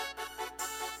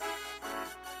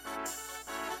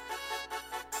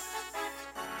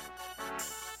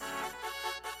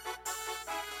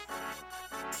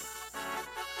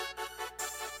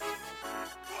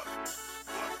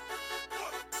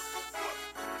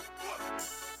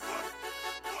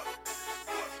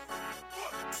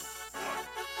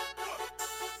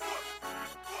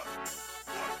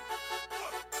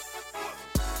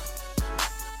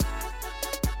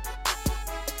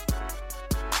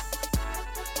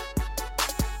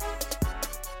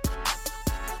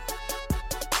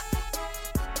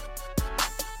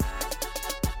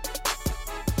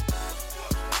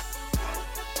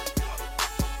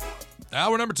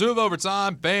Hour number 2 of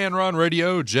Overtime. Fan Run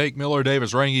Radio. Jake Miller,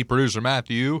 Davis Rangy, producer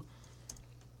Matthew.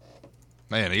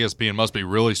 Man, ESPN must be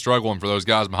really struggling for those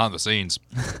guys behind the scenes.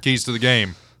 Keys to the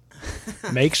game.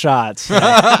 Make shots.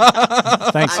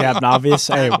 Thanks, Captain Obvious.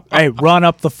 Hey, run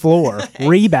up the floor.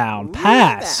 Rebound.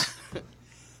 Pass.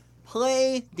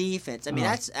 Play defense. I mean,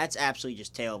 that's absolutely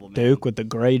just terrible, man. Duke with the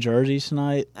gray jerseys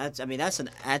tonight. That is Oh,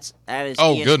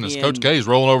 ESPN. goodness. Coach K's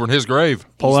rolling over in his grave.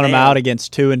 Pulling them there. out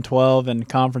against 2-12 in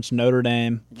Conference Notre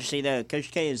Dame. Did you see that?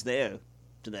 Coach K is there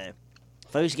today.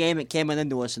 First game at Cameron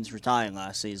Indoor since retiring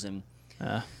last season.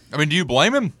 I mean, do you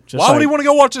blame him? Just Why would like- he want to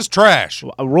go watch this trash?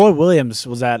 Roy Williams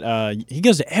was at he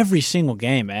goes to every single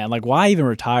game, man. Like, why even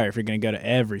retire if you're going to go to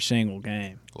every single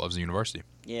game? Loves the university.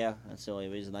 Yeah, that's the only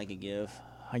reason I could give.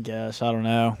 I guess. I don't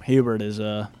know. Hubert is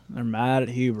they're mad at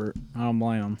Hubert. I don't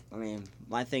blame him. I mean,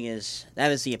 my thing is,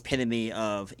 that is the epitome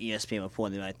of ESPN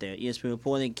reporting right there. ESPN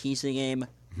reporting, keys to the game.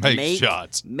 Make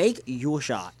shots. Make your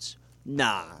shots.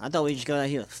 Nah, I thought we just go out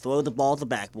here and throw the ball at the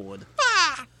backboard.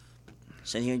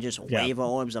 Sit here and just wave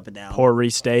our arms up and down. Poor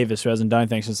Reese Davis, who hasn't done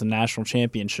anything since the national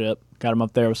championship. Got him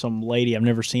up there with some lady I've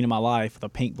never seen in my life with a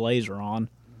pink blazer on.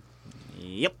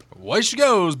 Yep. Away she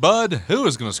goes, bud. Who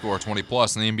is going to score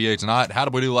 20-plus in the NBA tonight? How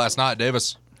did we do last night,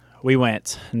 Davis? We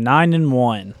went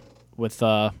 9-1 with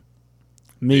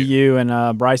me, you,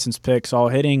 and Bryson's picks all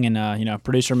hitting, and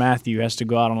producer Matthew has to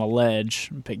go out on a ledge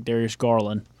and pick Darius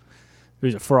Garland,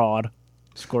 who's a fraud.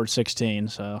 Scored 16,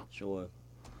 so Sure.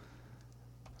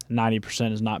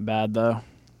 90% is not bad though.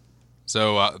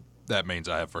 So that means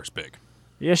I have first pick.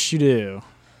 Yes, you do.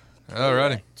 All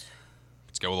righty.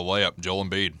 Let's go with a layup. Joel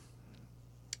Embiid.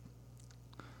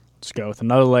 Let's go with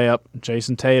another layup.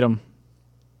 Jason Tatum.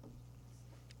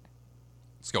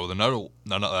 Let's go with another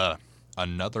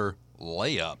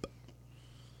layup.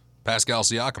 Pascal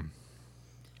Siakam.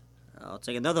 I'll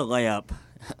take another layup.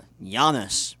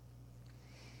 Giannis.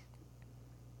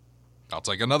 I'll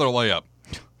take another layup.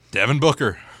 Devin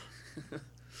Booker.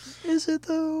 Is it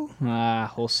though?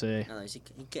 We'll see.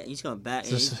 He's going back.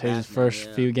 This is he's his back first now,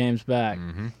 yeah. few games back.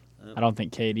 Mm-hmm. I don't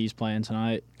think KD's playing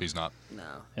tonight. He's not. No.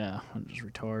 Yeah, I'm just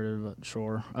retarded, but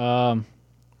sure. I'm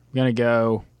gonna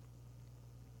go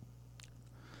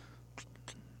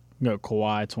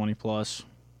Kawhi 20+.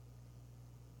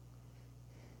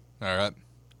 All right.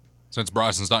 Since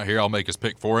Bryson's not here, I'll make his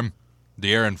pick for him.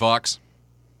 De'Aaron Fox.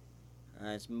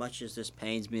 As much as this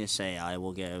pains me to say, I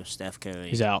will go Steph Curry.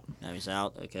 He's out. Now he's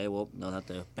out. Okay, well, don't have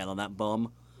to bet on that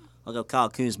bum. I'll go Kyle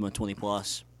Kuzma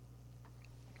 20+.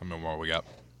 How many more we got?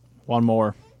 One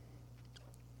more.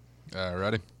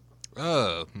 Ready?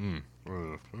 Donovan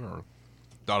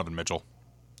Mitchell.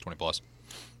 20+.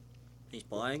 He's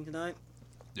playing tonight?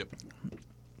 Yep.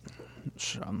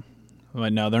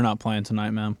 Wait, no, they're not playing tonight,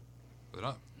 man. They're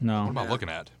not. No. What am I looking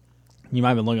at? You might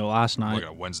have been looking at last I'm night. looking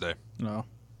at Wednesday. No.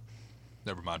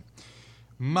 Never mind.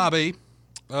 Maybe.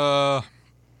 Klay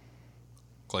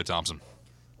Thompson.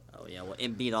 Oh, yeah. Well,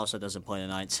 Embiid also doesn't play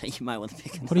tonight, so you might want to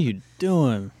pick him. What are you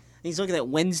doing? He's looking at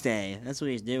Wednesday. That's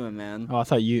what he's doing, man. Oh, I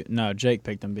thought you. No, Jake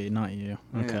picked Embiid, not you.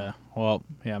 Okay. Yeah. Well,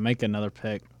 yeah, make another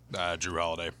pick. Drew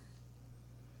Holiday.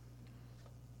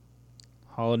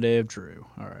 Holiday of Drew.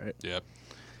 All right. Yep.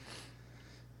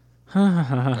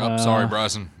 Oh, sorry,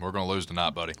 Bryson. We're going to lose tonight,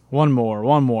 buddy. One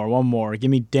more.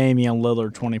 Give me Damian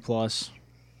Lillard 20+.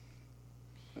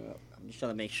 I'm just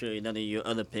trying to make sure none of your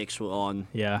other picks were on.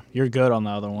 Yeah, you're good on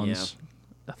the other ones.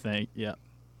 I think. Yeah.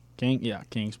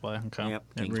 Kings play. Okay. Yep,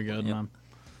 Yeah, Kings pretty good, play, yep. man.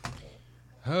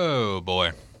 Oh,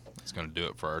 boy. That's going to do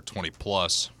it for our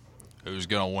 20+. Who's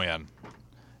going to win?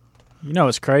 You know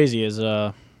what's crazy is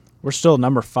we're still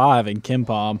number 5 in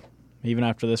KenPom, even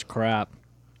after this crap.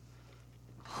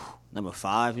 Number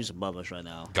 5, who's above us right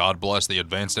now? God bless the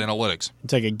advanced analytics.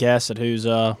 Take a guess at who's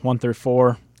 1 through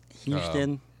 4.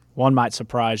 Houston. One might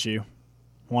surprise you.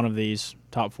 One of these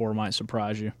top 4 might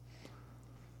surprise you.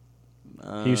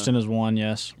 Houston is 1,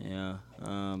 yes. Yeah.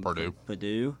 Purdue.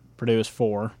 Purdue. Purdue is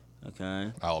 4.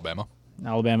 Okay. Alabama.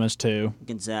 Alabama is 2.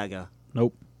 Gonzaga.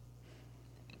 Nope.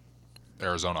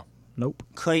 Arizona. Nope.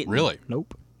 Creighton. Really?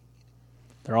 Nope.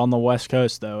 They're on the West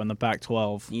Coast, though, in the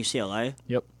Pac-12. UCLA.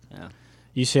 Yep. Yeah.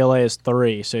 UCLA is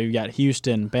 3. So you've got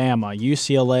Houston, Bama,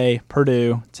 UCLA,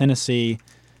 Purdue, Tennessee.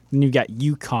 Then you've got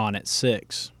UConn at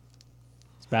 6.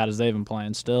 As bad as they've been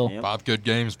playing still. Yep. 5 good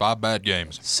games, 5 bad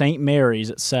games. St.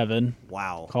 Mary's at 7.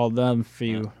 Wow. Called them a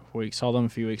few weeks. Saw them a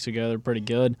few weeks ago. They're pretty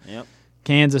good. Yep.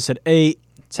 Kansas at 8.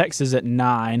 Texas at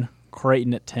 9.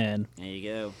 Creighton at 10. There you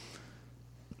go.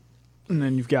 And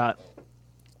then you've got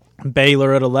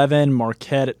Baylor at 11,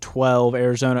 Marquette at 12,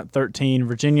 Arizona at 13,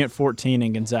 Virginia at 14,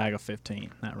 and Gonzaga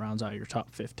 15. That rounds out your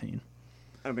top 15.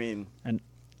 I mean,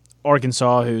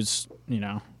 Arkansas, who's,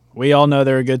 we all know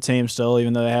they're a good team still,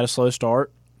 even though they had a slow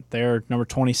start. They're number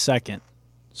 22nd.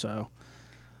 So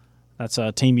that's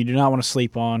a team you do not want to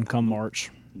sleep on come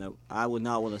March. No, I would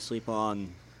not want to sleep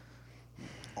on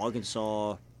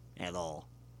Arkansas at all.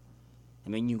 I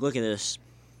mean, you look at this.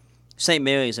 St.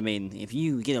 Mary's. I mean, if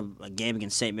you get a game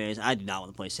against St. Mary's, I do not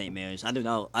want to play St. Mary's. I don't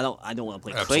want to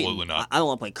play Creighton. Absolutely not. I don't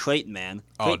want to play Creighton, man.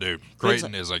 Oh, dude,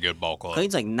 Creighton is a good ball club.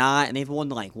 Creighton's like 9, and they've won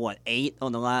like what 8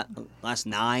 on the last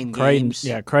 9 Creighton, games.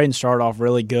 yeah, Creighton started off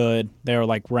really good. They were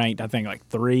like ranked, I think, like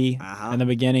 3 in the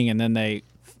beginning, and then they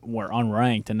were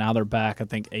unranked, and now they're back, I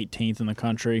think, 18th in the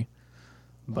country.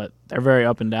 But they're very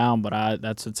up and down. But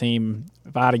that's a team.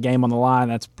 If I had a game on the line,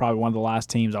 that's probably one of the last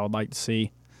teams I would like to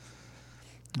see.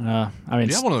 I mean, do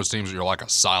you have one of those teams that you're like a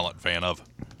silent fan of,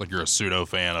 like you're a pseudo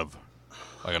fan of,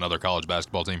 like another college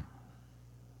basketball team?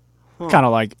 kind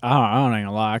of like I don't ain't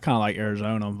gonna lie, I kind of like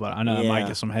Arizona, but I know I might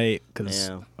get some hate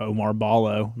because Omar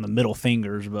Ballo and the middle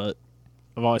fingers. But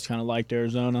I've always kind of liked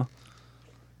Arizona.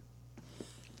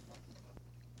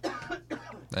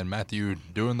 And Matthew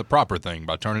doing the proper thing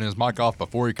by turning his mic off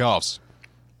before he coughs.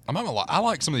 I'm not gonna lie, I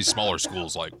like some of these smaller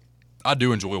schools. Like, I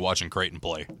do enjoy watching Creighton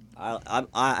play.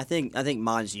 I think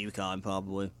mine's UConn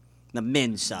probably. The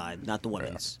men's side, not the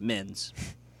women's. Yeah. Men's.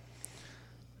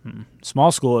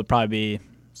 Small school would probably be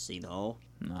Seton Hall.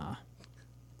 Nah.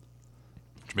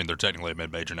 I mean, they're technically a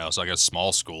mid-major now, so I guess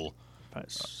small school.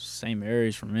 St.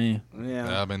 Mary's for me.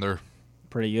 Yeah, I mean, they're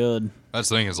pretty good. That's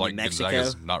the thing is, like,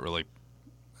 Gonzaga's not really.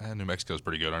 New Mexico's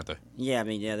pretty good, aren't they? Yeah, I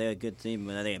mean, they're a good team,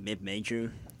 but are they a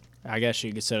mid-major? I guess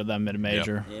you consider them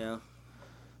mid-major. Yeah.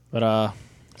 But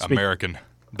American.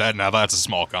 That's a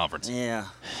small conference. Yeah.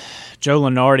 Joe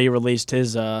Lunardi released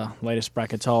his latest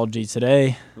bracketology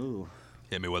today. Ooh.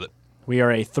 Hit me with it. We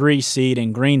are a 3 seed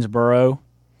in Greensboro,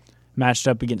 matched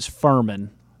up against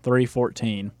Furman,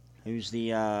 3-14. Who's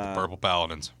the Purple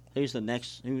Paladins? Who's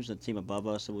the team above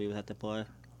us that we would have to play?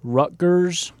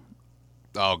 Rutgers.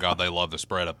 Oh God, they love the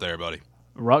spread up there, buddy.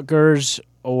 Rutgers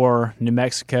or New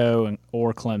Mexico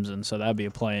or Clemson, so that'd be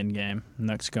a play-in game. New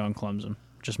Mexico and Clemson.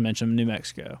 Just mentioned New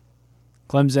Mexico.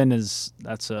 Clemson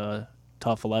that's a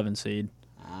tough 11 seed.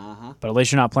 But at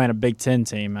least you're not playing a Big Ten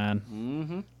team, man.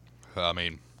 Mm-hmm. I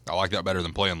mean, I like that better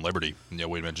than playing Liberty. Yeah,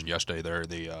 we mentioned yesterday they're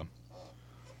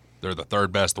the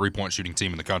third best 3-point shooting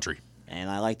team in the country. And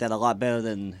I like that a lot better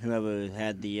than whoever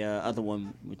had the other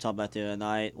one we talked about the other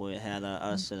night, where it had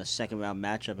us in a second-round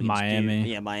matchup against Miami.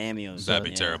 Duke. Yeah, Miami. That'd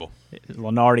be terrible.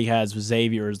 Lunardi has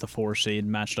Xavier as the 4 seed,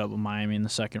 matched up with Miami in the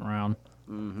second round.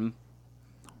 Mm-hmm.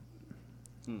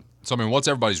 So, I mean, what's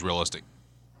everybody's realistic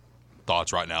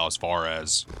thoughts right now as far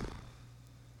as,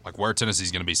 like, where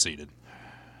Tennessee's going to be seated?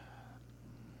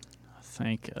 I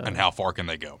think. And how far can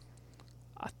they go?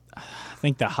 I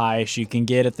think the highest you can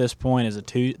get at this point is a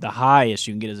 2. The highest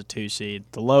you can get is a 2 seed.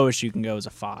 The lowest you can go is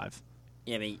a 5.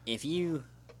 Yeah, I mean, if you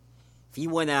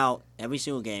win out every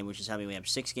single game, which is how many we have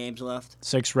 6 games left.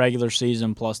 6 regular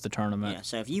season plus the tournament. Yeah,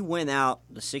 so if you win out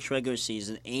the 6 regular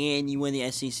season and you win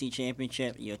the SEC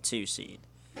championship, you're a 2 seed.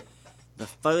 The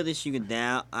furthest you can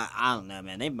down, I don't know,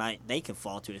 man. They could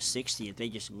fall to a 60 if they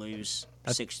just lose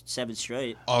 7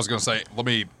 straight. I was going to say, let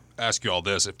me ask you all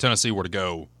this: if Tennessee were to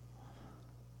go,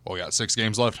 we got 6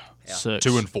 games left, 6.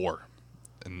 2-4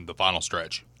 in the final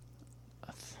stretch.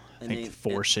 I think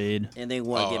 4 seed. And they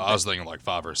want to get. I was thinking like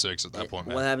 5 or 6 at that point.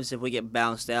 Man. What happens if we get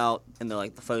bounced out in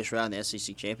the first round of the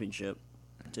SEC championship,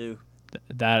 too?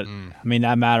 I mean,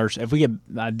 that matters. If we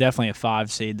get definitely a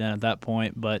 5 seed then at that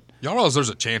point, but y'all realize there's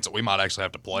a chance that we might actually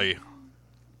have to play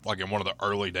like in one of the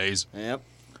early days. Yep.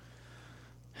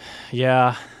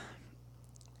 Yeah,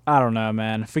 I don't know,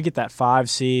 man. If we get that 5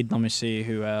 seed, let me see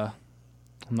who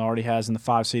already has in the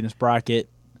 5 seed in this bracket.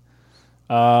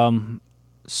 Playing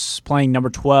number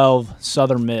 12,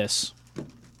 Southern Miss,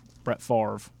 Brett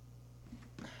Favre.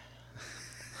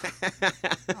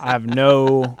 I have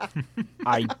no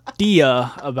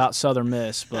idea about Southern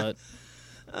Miss, but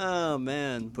oh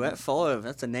man, Brett Favre.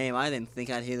 That's a name I didn't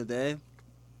think I'd hear today.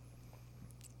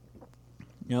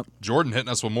 Yep. Jordan hitting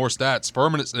us with more stats.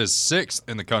 Furman is 6th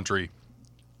in the country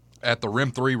at the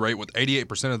rim 3 rate, with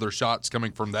 88% of their shots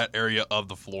coming from that area of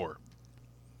the floor.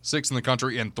 6th in the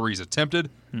country in threes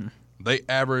attempted. They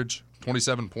average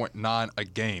 27.9 a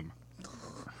game.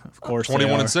 Of course,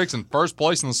 21-6 in first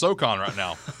place in the SoCon right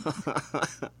now.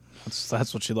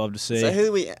 That's what you love to see. So who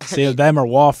do we see them or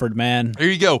Wofford, man? Here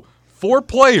you go. 4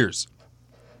 players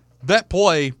that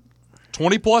play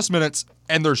 20-plus minutes,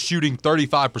 and they're shooting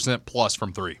 35% plus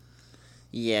from 3.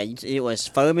 Yeah, it was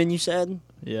Furman, you said?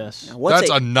 Yes. That's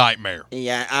a nightmare.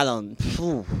 Yeah, I don't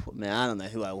know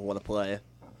who I want to play.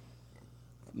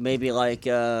 Maybe like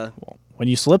well, when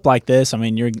you slip like this, I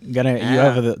mean, you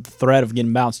have the threat of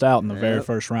getting bounced out in the very Yep.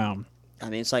 first round.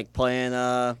 I mean, it's like playing.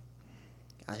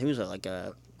 Who's it? Like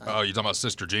a Oh, you talking about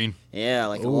Sister Jean?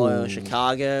 like a Ooh. Loyola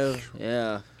Chicago.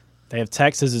 Yeah. They have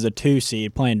Texas as a 2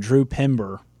 seed playing Drew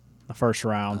Pember the first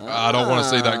round. I don't want to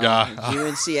see that guy.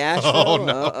 UNC Asheville. Oh,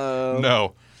 no. Uh-oh.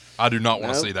 No, I do not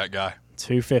want to Nope. see that guy.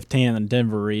 215 in the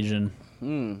Denver region.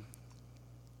 Hmm.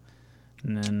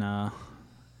 And then,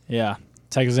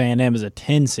 Texas A&M is a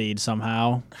 10 seed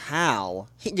somehow. How?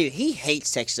 He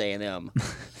hates Texas A&M.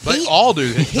 They all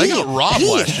do. They got robbed he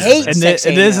last year. hates- And, Texas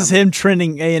and this A&M. is him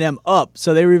trending A&M up,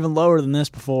 so they were even lower than this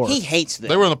before. He hates them.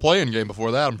 They were in the play-in game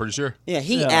before that, I'm pretty sure. Yeah,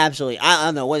 he Yeah. absolutely. I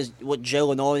don't know what Joe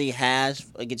Lenardi has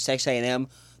against Texas A&M.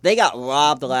 They got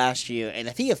robbed last year, and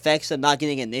if he affects them not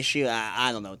getting in this year,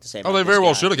 I don't know what to say. Oh, about they this very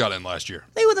well guy. should have got in last year.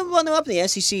 They would have run up in the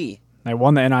SEC. They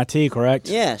won the NIT, correct?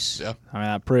 Yes. Yeah. I mean,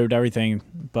 that proved everything.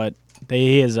 But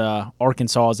he is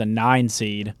Arkansas as a 9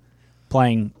 seed,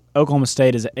 playing Oklahoma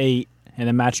State as an 8, and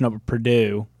then matching up with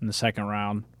Purdue in the second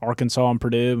round. Arkansas and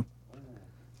Purdue,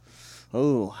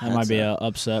 Ooh, that might be an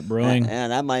upset brewing. Yeah,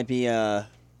 that might be. I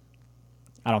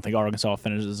don't think Arkansas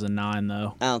finishes as a 9,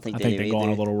 though. I don't think I they think do they go on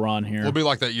a either. little run here. It'll be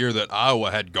like that year that Iowa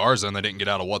had Garza and they didn't get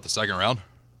out of the second round?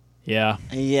 Yeah,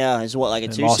 Yeah, it's what like a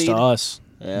they 2 lost seed. to us.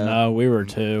 Yeah. No, we were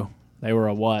 2. They were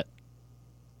a what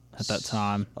at that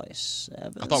time? Like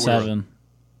 7. I thought we were 7.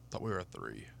 thought we were at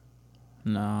 3.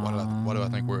 No. Why do I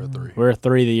think we're at 3? We were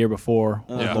 3 the year before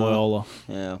with Yeah. Loyola.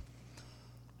 Yeah.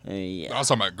 I Yeah. was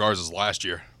talking about Garza's last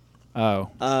year. Oh.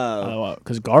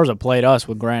 Because Garza played us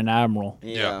with Grand Admiral.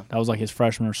 Yeah. That was like his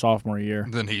freshman or sophomore year.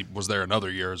 Then he was there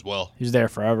another year as well. He was there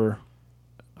forever.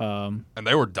 And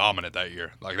they were dominant that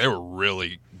year. Like, they were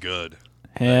really good.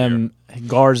 Him,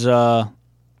 Garza,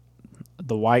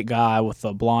 the white guy with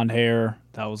the blonde hair,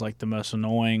 that was like the most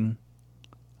annoying.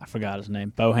 I forgot his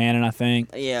name. Bohannon, I think.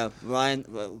 Yeah. Ryan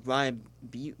Bohannon.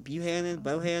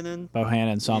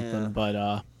 Bohannon something. Yeah.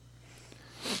 But,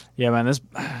 yeah, man, this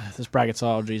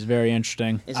bracketology is very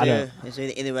interesting. Is I there don't- is there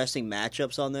any interesting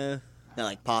matchups on there that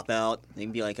like pop out? You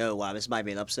can be like, oh wow, this might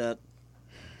be an upset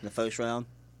in the first round.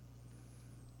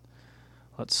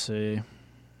 Let's see. You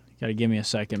got to give me a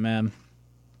second, man.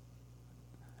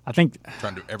 I think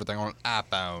Trying to do everything on an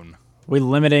iPhone. we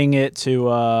limiting it to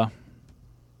what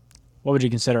would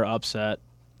you consider upset?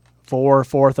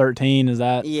 4-13, is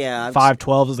that? Yeah.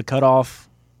 5-12 is the cutoff.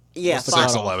 Yeah. What's the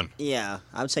 6-11. Yeah,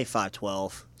 I would say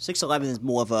 5-12. 6-11 is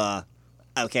more of a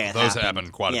okay. It Those happened.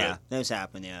 happen quite a Yeah, bit. those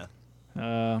happen. Yeah.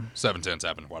 7-10s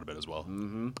happen quite a bit as well.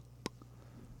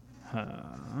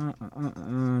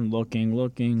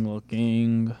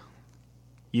 Looking.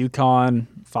 UConn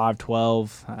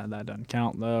 5-12. That doesn't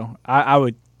count though. I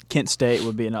would. Kent State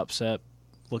would be an upset.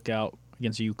 Look out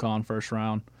against UConn first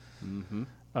round.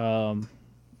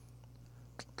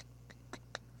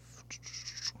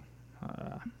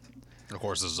 Of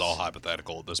course, this is all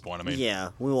hypothetical at this point. I mean, Yeah,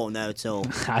 we won't know till.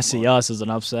 I see us as an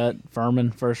upset.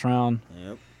 Furman first round.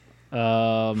 Yep.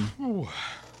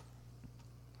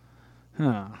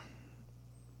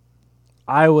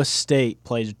 Iowa State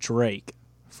plays Drake.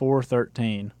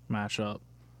 4-13 matchup.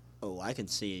 Oh, I can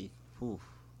see. Ooh.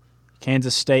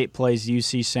 Kansas State plays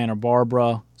UC Santa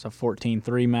Barbara. It's a 14-3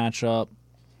 matchup.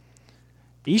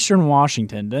 Eastern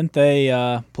Washington, didn't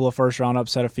they pull a first-round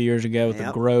upset a few years ago with the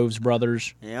Yep. Groves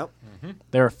brothers? Yep.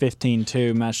 They were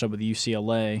 15-2 matched up with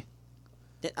UCLA.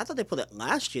 I thought they put it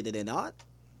last year. Did they not?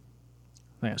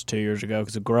 I think it was 2 years ago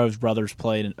because the Groves brothers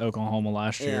played in Oklahoma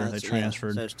last year. They that's-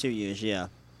 transferred. so it's 2 years. Yeah.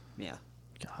 Yeah.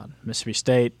 God, Mississippi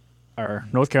State or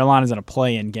North Carolina's in a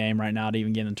play-in game right now to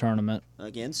even get in the tournament.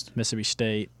 Against. Mississippi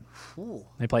State. Ooh.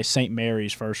 They play St.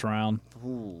 Mary's first round.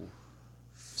 Ooh.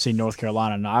 See North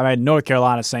Carolina. No, I mean, North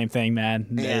Carolina, same thing, man.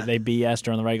 Yeah. They BS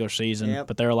during the regular season, Yep.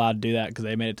 but they're allowed to do that because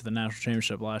they made it to the national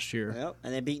championship last year. Yep.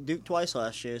 And they beat Duke twice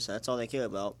last year, so that's all they care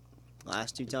about.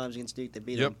 Last 2 times against Duke, they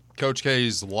beat Yep. Coach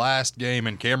K's last game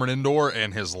in Cameron Indoor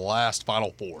and his last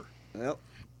Final Four. them. Yep.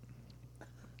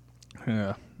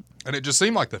 Yeah. And it just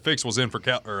seemed like the fix was in for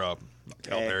not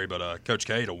Calipari, but Coach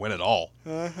K to win it all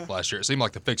last year. It seemed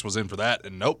like the fix was in for that,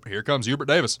 and nope, here comes Hubert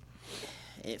Davis.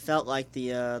 It felt like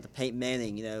the Peyton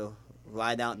Manning,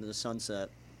 ride out into the sunset.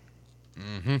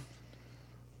 Yeah,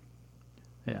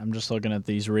 I'm just looking at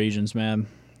these regions, man.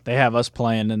 They have us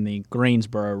playing in the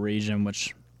Greensboro region,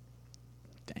 which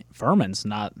Furman's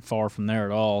not far from there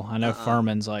at all. I know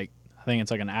Furman's I think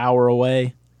it's like an hour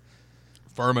away.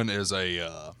 Furman is they're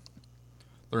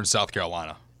in South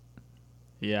Carolina.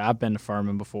 Yeah, I've been to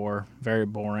Furman before. Very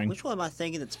boring. Which one am I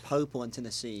thinking? It's purple in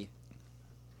Tennessee.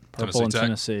 Purple Tennessee and Tech?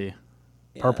 Tennessee.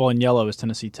 Yeah. Purple and yellow is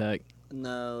Tennessee Tech.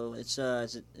 No, it's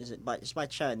by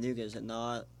Chattanooga, is it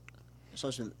not?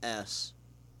 starts with an S.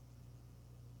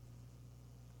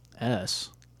 S.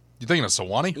 You thinking of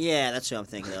Sewanee? Yeah, that's what I'm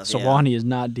thinking of. Yeah. Sewanee is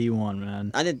not D1,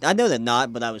 man. I know they're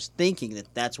not, but I was thinking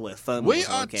that that's where Furman We was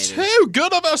are located. too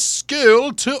good of a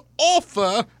school to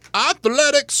offer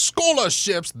athletic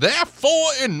scholarships. Therefore,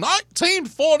 in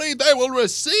 1940, they will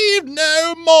receive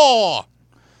no more.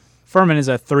 Furman is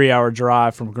a 3-hour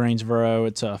drive from Greensboro.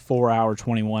 It's a 4-hour,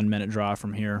 21-minute drive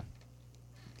from here.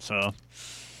 So,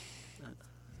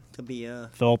 Could be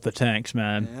fill up the tanks,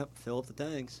 man. yep, fill up the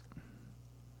tanks.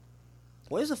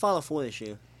 What is the Final Four this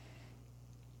year?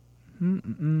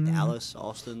 Dallas,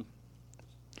 Austin.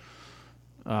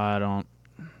 I don't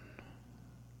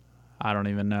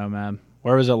even know, man.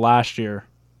 Where was it last year?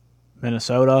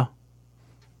 Minnesota?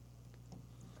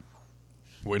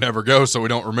 We never go, so we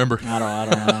don't remember. I don't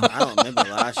know. I don't remember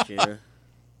last year.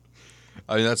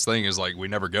 I mean, that's the thing is, like, we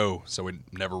never go, so we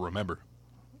never remember.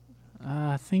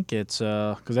 I think it's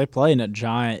because they played in a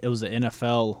giant. It was the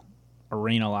NFL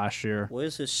arena last year. What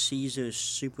is the Caesars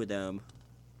Superdome?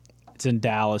 It's in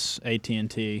Dallas,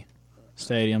 AT&T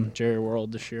Stadium, Jerry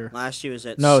World this year. Last year was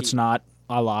at No, it's not.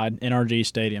 I lied. NRG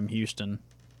Stadium, Houston.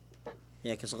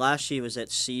 Yeah, because last year was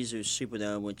at Caesars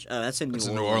Superdome, which that's in New It's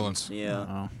in Orleans. New Yeah.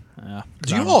 Oh, yeah.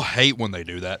 Do you all hate when they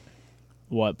do that?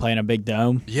 What, playing a big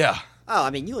dome? Yeah. Oh, I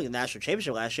mean, you look at the national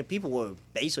championship last year. People were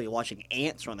basically watching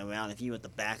ants run around if you were at the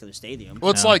back of the stadium.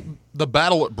 Well, it's Yeah. like the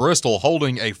battle at Bristol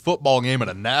holding a football game at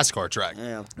a NASCAR track.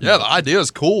 Yeah. Yeah, the idea is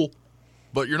cool,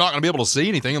 but you're not going to be able to see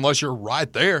anything unless you're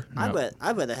right there. I'd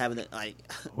rather have it like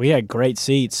We had great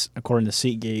seats, according to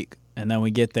SeatGeek, and then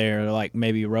we get there, like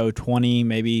maybe row 20,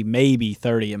 maybe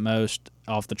 30 at most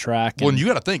off the track. Well, And and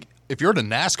you got to think, if you're at a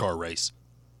NASCAR race,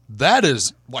 that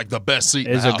is like the best seat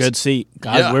in it's the a house. good seat.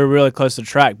 Guys, Yeah. we're really close to the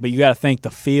track, but you got to think the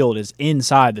field is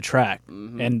inside the track.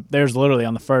 And there's literally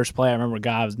on the first play, I remember a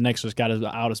guy was next to us got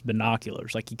out his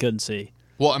binoculars, like he couldn't see.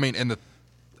 Well, I mean, and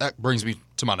that brings me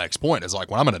to my next point is like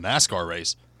when I'm in a NASCAR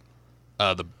race,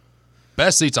 the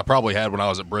best seats I probably had when I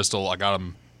was at Bristol, I got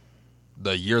them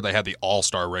the year they had the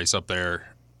All-Star race up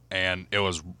there, and it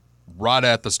was right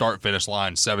at the start-finish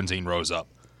line, 17 rows up.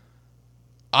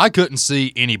 I couldn't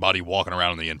see anybody walking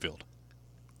around in the infield.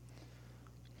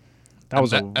 That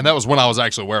was And that was when I was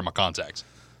actually wearing my contacts.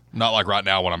 Not like right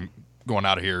now when I'm going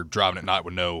out of here driving at night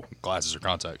with no glasses or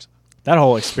contacts. that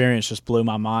whole experience just blew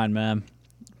my mind, man.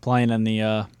 Playing in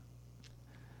the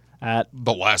at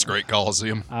The last great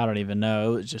Coliseum. I don't even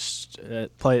know. It was just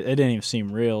it didn't even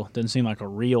seem real. It didn't seem like a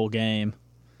real game.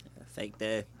 fake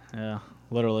day. Yeah,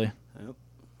 literally. Yep.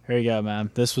 Here you go, man.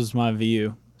 This was my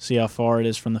view. See how far it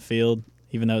is from the field,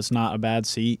 even though it's not a bad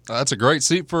seat. That's a great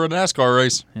seat for a NASCAR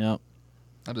race. Yep.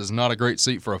 That is not a great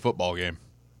seat for a football game.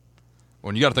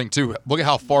 When you got to think, too, look at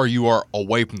how far you are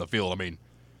away from the field. I mean,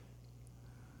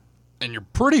 and you're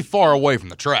pretty far away from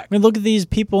the track. I mean, look at these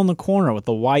people in the corner with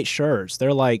the white shirts.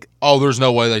 They're like, Oh, there's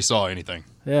no way they saw anything.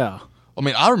 yeah. I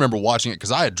mean, I remember watching it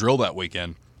because I had drill that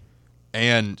weekend,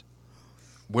 and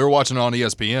we were watching it on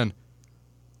ESPN.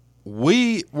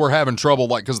 We were having trouble,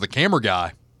 like, because the camera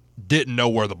guy didn't know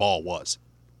where the ball was.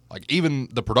 Like, even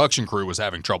the production crew was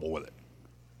having trouble with it.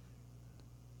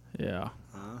 Yeah.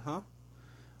 Uh-huh.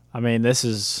 I mean, I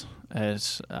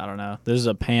don't know. This is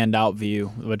a panned out view,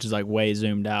 which is like way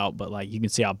zoomed out, but like you can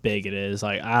see how big it is.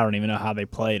 Like, I don't even know how they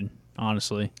played,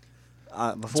 honestly.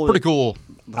 Before Pretty cool.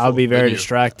 I would be very video.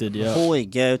 distracted, yeah. Before we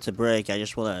go to break, I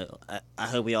just want to. I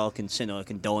hope we all can send our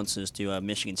condolences to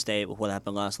Michigan State with what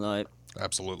happened last night.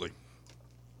 Absolutely.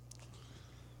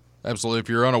 Absolutely. If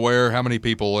you're unaware, how many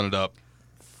people ended up?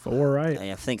 4, right?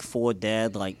 I think 4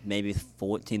 dead, like maybe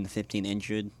 14 to 15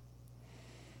 injured.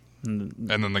 And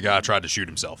then the guy tried to shoot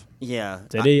himself. Yeah.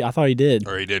 Did he? I thought he did.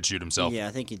 Or he did shoot himself. Yeah, I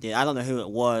think he did. I don't know who it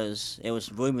was. It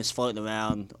was rumors floating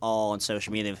around all on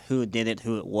social media of who did it,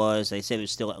 who it was. They said it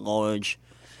was still at large.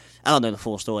 I don't know the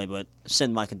full story, but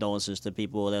send my condolences to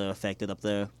people that are affected up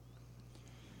there.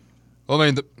 Well,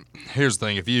 I mean, here's the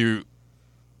thing. If you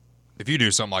do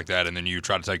something like that and then you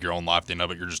try to take your own life at the end of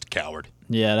it, you're just a coward.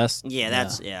 Yeah, that's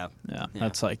Yeah,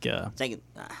 that's like taking.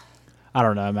 I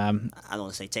don't know, man. I don't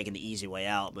want to say taking the easy way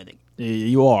out, but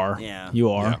You are. Yeah.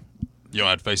 You are. Yeah. You don't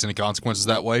have to face any consequences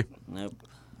that way. nope.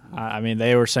 I mean,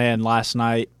 they were saying last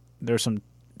night there's some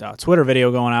Twitter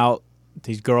video going out.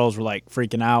 These girls were like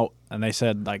freaking out, and they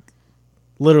said like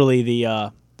literally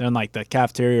they're in like the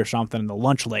cafeteria or something, and the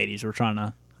lunch ladies were trying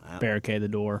to barricade the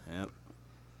door. Yep.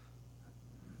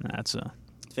 That's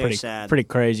It's very pretty sad. pretty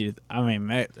crazy. I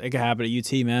mean, it could happen at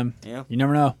UT, man. Yeah. You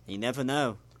never know. You never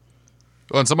know.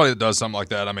 Well, and somebody that does something like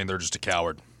that, I mean, they're just a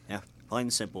coward. Yeah. Plain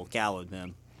and simple. Coward,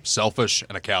 man. Selfish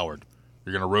and a coward.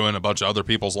 You're going to ruin a bunch of other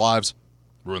people's lives,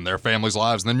 ruin their families'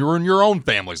 lives, and then you ruin your own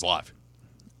family's life.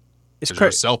 it's You're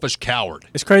a selfish coward.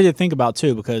 It's crazy to think about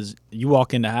too, because you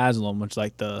walk into Haslam, which is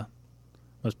like the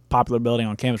most popular building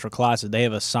on campus for classes. They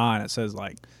have a sign that says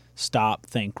like "Stop,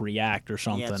 Think, React" or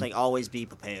something. Yeah, it's like always be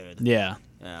prepared. Yeah,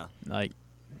 Yeah. like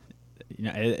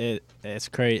it's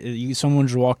crazy. Someone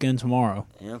just walk in tomorrow.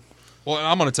 Yeah. Well, and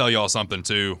I'm going to tell y'all something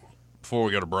too before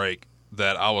we go to break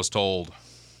that I was told,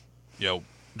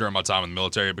 during my time in the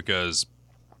military, because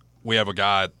we have a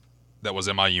guy that was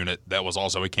in my unit that was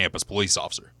also a campus police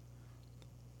officer.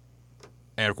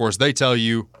 And, of course, they tell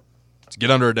you to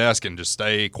get under a desk and just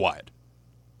stay quiet.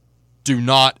 Do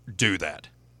not do that.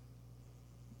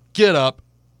 Get up,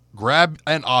 grab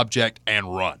an object,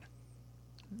 and run.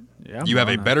 Yeah, You have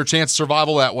a better chance of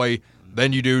survival that way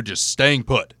than you do just staying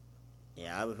put.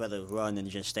 Yeah, I would rather run than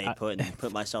just stay put and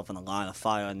put myself in a line of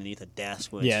fire underneath a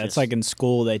desk. Where Yeah, it's like in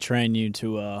school they train you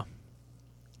to, I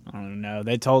don't know.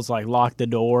 They told us like lock the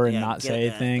door and not say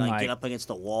anything. Like get up against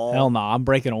the wall. Hell no, I'm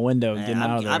breaking a window and Man, getting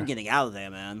out of there. I'm getting out of there,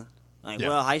 man. Like Yeah.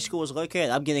 where high school is located,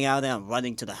 I'm getting out of there and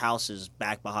running to the houses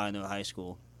back behind the high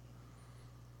school.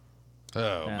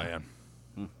 Oh, Yeah.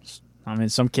 man. I mean,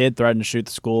 some kid threatened to shoot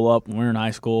the school up when we were in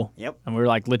high school. Yep. And we were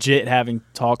like legit having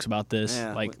talks about this.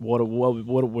 Yeah. Like, what are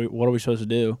we supposed to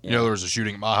do? You know there was a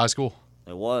shooting at my high school?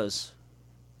 It was.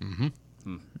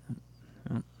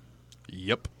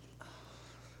 Yep.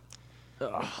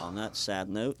 On that sad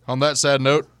note. On that sad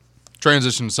note,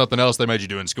 transition to something else they made you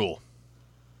do in school.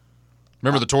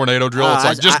 Remember the tornado drill? It's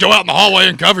like, just go out in the hallway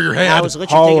and cover your head. I was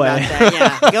literally thinking Hallway. about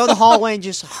that. Yeah, go in the hallway and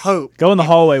just hope. Go in the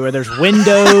hallway where there's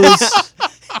windows.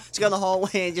 Just go in the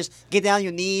hallway and just get down on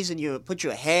your knees and you put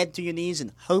your head to your knees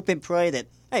and hope and pray that,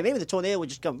 hey, maybe the tornado would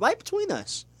just come right between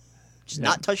us. Just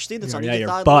not touch students on either your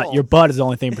side of the butt. wall. Your butt is the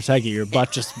only thing protecting you. Your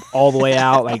butt just all the way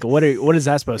out. Like, what is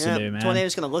that supposed to do, man?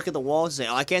 Tornado's going to look at the wall and say,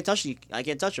 oh, I can't touch you. I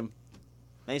can't touch him.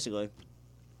 Basically.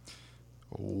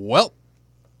 Well,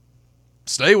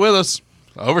 stay with us.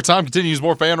 Overtime continues.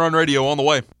 More Fan Run Radio on the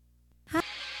way.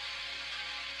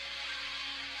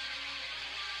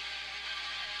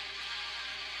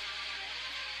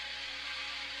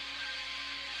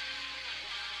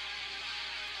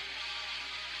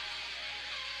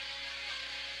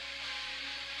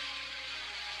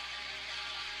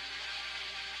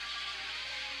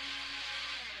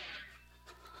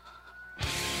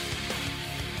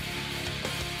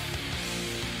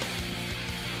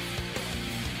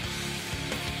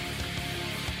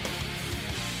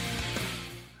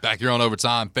 Back here on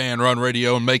Overtime, Fan Run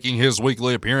Radio, and making his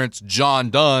weekly appearance, John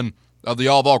Dunn of the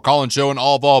All Vol Collins Show and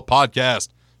All Vol Podcast.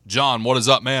 John, what is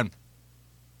up, man?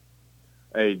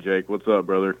 Hey, Jake. What's up,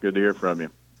 brother? Good to hear from you.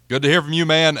 Good to hear from you,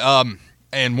 man.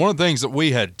 And one of the things that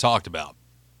we had talked about,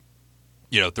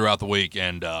 throughout the week,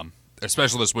 and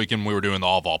especially this weekend we were doing the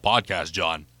All Vol Podcast,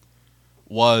 John,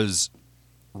 was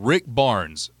Rick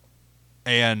Barnes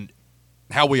and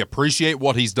how we appreciate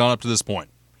what he's done up to this point.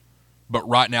 But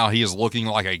right now he is looking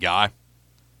like a guy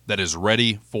that is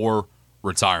ready for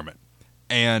retirement.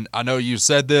 And I know you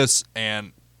said this,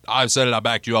 and I've said it, I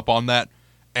backed you up on that,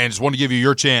 and just want to give you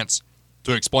your chance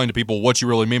to explain to people what you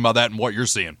really mean by that and what you're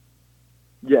seeing.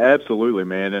 Yeah, absolutely,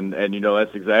 man. And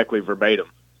that's exactly verbatim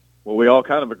what we all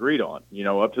kind of agreed on.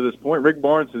 Up to this point, Rick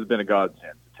Barnes has been a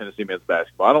godsend to Tennessee men's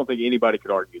basketball. I don't think anybody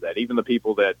could argue that. Even the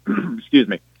people that,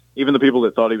 even the people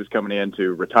that thought he was coming in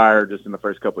to retire just in the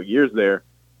first couple of years there,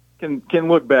 can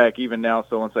look back even now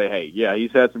still and say, hey, yeah,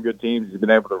 he's had some good teams. He's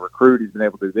been able to recruit. He's been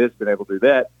able to do this, been able to do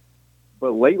that.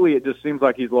 But lately it just seems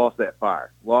like he's lost that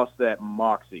fire, lost that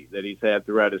moxie that he's had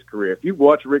throughout his career. If you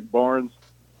watch Rick Barnes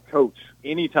coach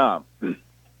any time,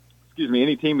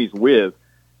 any team he's with,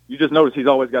 you just notice he's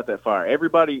always got that fire.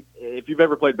 Everybody, if you've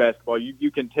ever played basketball, you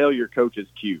can tell your coach's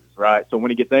cues, right? So when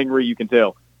he gets angry, you can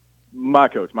tell. My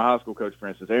coach, my high school coach, for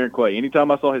instance, Aaron Clay, anytime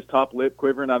I saw his top lip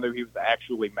quivering, I knew he was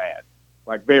actually mad.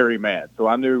 Like, very mad. So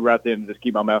I knew right then to just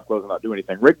keep my mouth closed and not do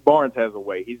anything. Rick Barnes has a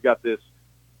way. He's got this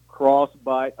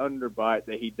cross-bite, underbite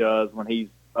that he does when he's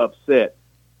upset.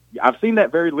 I've seen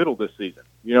that very little this season.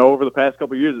 Over the past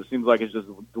couple of years, it seems like it's just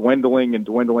dwindling and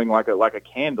dwindling like a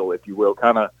candle, if you will,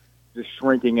 kind of just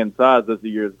shrinking in size as the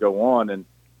years go on. And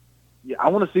yeah, I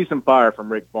want to see some fire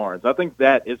from Rick Barnes. I think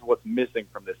that is what's missing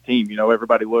from this team.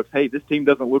 Everybody looks, hey, this team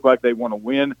doesn't look like they want to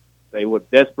win. They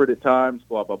look desperate at times,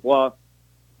 blah, blah, blah.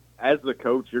 As the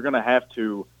coach, you're going to have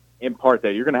to impart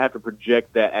that. You're going to have to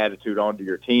project that attitude onto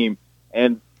your team.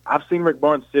 And I've seen Rick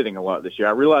Barnes sitting a lot this year.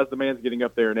 I realize the man's getting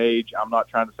up there in age. I'm not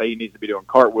trying to say he needs to be doing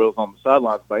cartwheels on the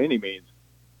sidelines by any means.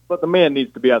 But the man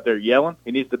needs to be out there yelling. He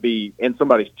needs to be in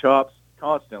somebody's chops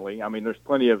constantly. I mean, there's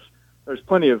plenty of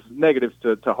negatives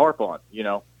to harp on,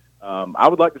 I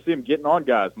would like to see him getting on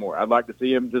guys more. I'd like to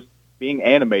see him just being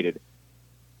animated.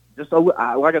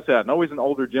 like I said, I know he's an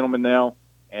older gentleman now,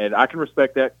 and I can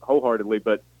respect that wholeheartedly,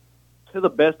 but to the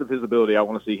best of his ability, I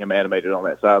want to see him animated on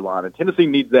that sideline. And Tennessee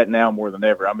needs that now more than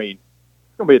ever. I mean,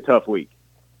 it's going to be a tough week.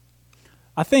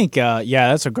 I think,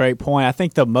 that's a great point. I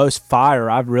think the most fire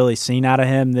I've really seen out of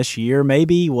him this year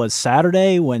maybe was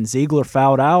Saturday when Ziegler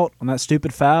fouled out on that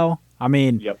stupid foul. I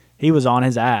mean, He was on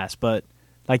his ass, but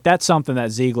like that's something that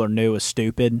Ziegler knew was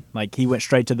stupid. Like he went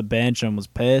straight to the bench and was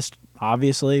pissed,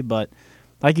 obviously. But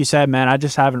like you said, man, I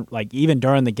just haven't, like even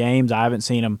during the games, I haven't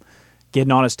seen him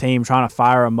getting on his team, trying to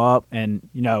fire him up. And,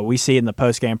 we see in the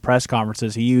post-game press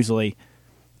conferences, he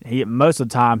most of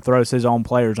the time throws his own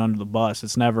players under the bus.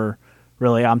 It's never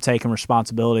really, I'm taking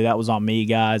responsibility. That was on me,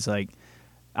 guys. Like,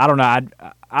 I don't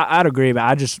know. I'd agree,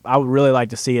 but I would really like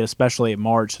to see it, especially at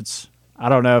March. I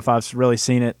don't know if I've really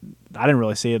seen it. I didn't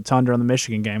really see it a ton during the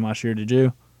Michigan game last year. Did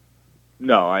you?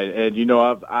 No, I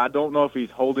don't know if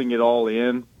he's holding it all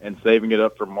in and saving it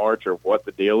up for March or what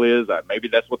the deal is. Maybe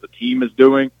that's what the team is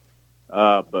doing.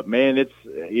 But man, it's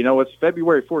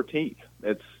February 14th.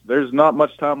 There's not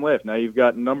much time left. Now you've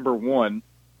got number 1,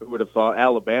 who would have thought,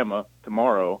 Alabama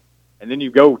tomorrow, and then you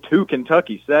go to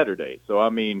Kentucky Saturday. So I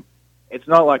mean, it's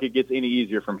not like it gets any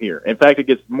easier from here. In fact, it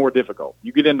gets more difficult.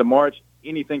 You get into March,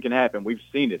 anything can happen. We've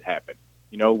seen it happen.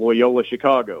 Loyola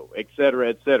Chicago, et cetera,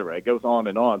 et cetera. It goes on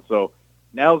and on. So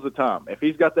now's the time. If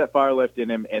he's got that fire left in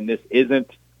him, and this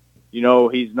isn't,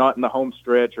 he's not in the home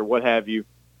stretch or what have you,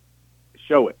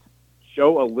 show it.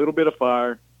 Show a little bit of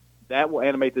fire. That will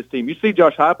animate this team. You see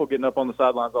Josh Heupel getting up on the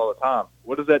sidelines all the time.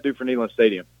 What does that do for Neyland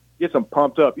Stadium? Gets them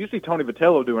pumped up. You see Tony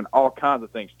Vitello doing all kinds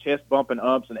of things, chest bumping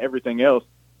umps and everything else.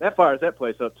 That fires that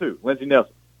place up too. Lindsey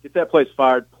Nelson, get that place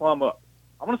fired plumb up.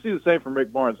 I want to see the same from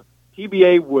Rick Barnes.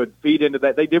 TBA would feed into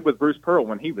that. They did with Bruce Pearl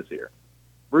when he was here.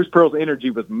 Bruce Pearl's energy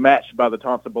was matched by the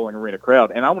Thompson Bowling Arena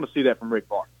crowd, and I want to see that from Rick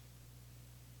Barnes.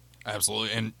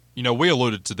 Absolutely. And, we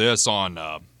alluded to this on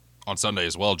Sunday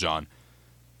as well, John.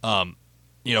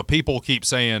 People keep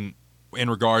saying in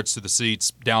regards to the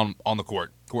seats down on the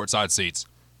courtside seats,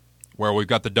 where we've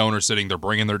got the donors sitting, they're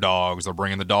bringing their dogs, they're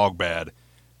bringing the dog bed,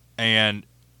 and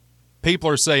people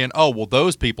are saying, oh, well,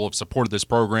 those people have supported this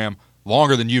program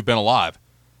longer than you've been alive.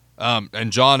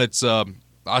 And John, it's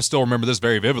I still remember this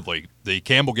very vividly. The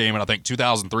Campbell game in, I think,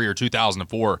 2003 or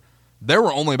 2004, there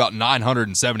were only about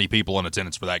 970 people in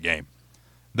attendance for that game.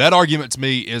 That argument to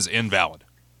me is invalid.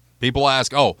 People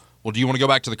ask, oh, well, do you want to go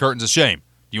back to the Curtains of Shame?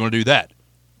 Do you want to do that?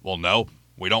 Well, no,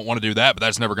 we don't want to do that, but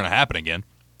that's never going to happen again.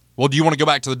 Well, do you want to go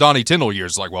back to the Donnie Tyndall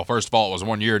years? Like, well, first of all, it was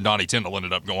 1 year, and Donnie Tyndall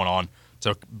ended up going on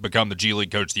to become the G League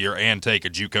Coach of the Year and take a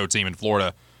JUCO team in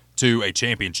Florida to a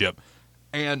championship.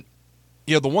 And,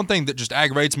 the one thing that just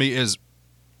aggravates me is,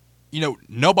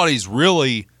 nobody's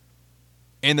really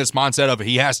in this mindset of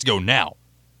he has to go now.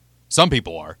 Some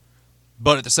people are.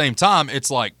 But at the same time,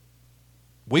 it's like,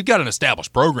 we've got an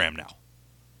established program now.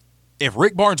 If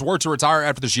Rick Barnes were to retire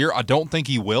after this year, I don't think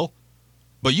he will.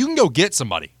 But you can go get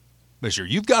somebody this year.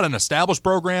 You've got an established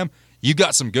program. You've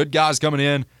got some good guys coming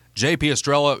in. JP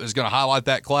Estrella is going to highlight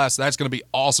that class. That's going to be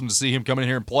awesome to see him come in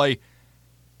here and play.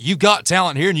 You got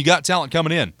talent here, and you got talent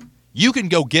coming in. You can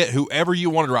go get whoever you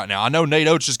wanted right now. I know Nate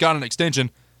Oates just got an extension.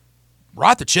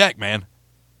 Write the check, man,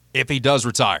 if he does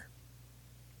retire.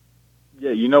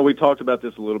 Yeah, we talked about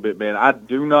this a little bit, man. I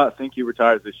do not think he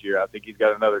retires this year. I think he's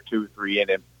got another 2 or 3 in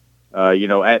him,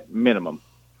 at minimum.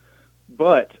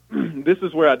 But this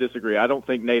is where I disagree. I don't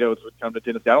think Nate Oates would come to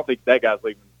Tennessee. I don't think that guy's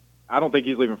leaving. I don't think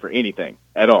he's leaving for anything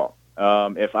at all.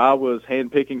 If I was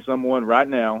handpicking someone right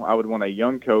now, I would want a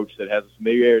young coach that has a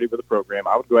familiarity with the program.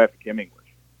 I would go after Kim English.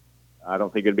 I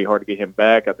don't think it'd be hard to get him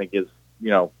back. I think his,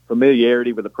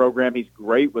 familiarity with the program. He's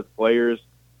great with players.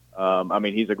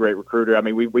 He's a great recruiter.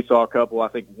 We saw a couple. I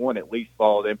think one at least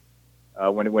followed him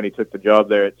when he took the job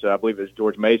there at, I believe it was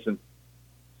George Mason.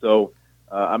 So,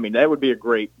 that would be a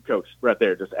great coach right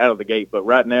there, just out of the gate. But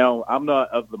right now, I'm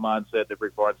not of the mindset that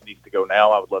Rick Barnes needs to go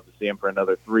now. I would love to see him for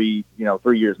another 3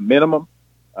 years minimum.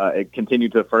 Continue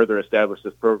to further establish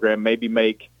this program, maybe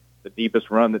make the deepest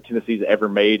run that Tennessee's ever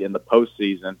made in the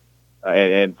postseason,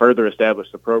 and further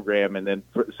establish the program, and then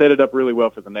set it up really well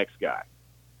for the next guy.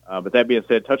 But that being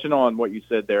said, touching on what you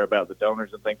said there about the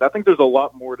donors and things, I think there's a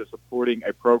lot more to supporting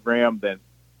a program than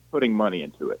putting money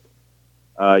into it.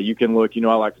 You can look, I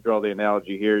like to draw the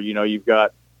analogy here. You've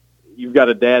got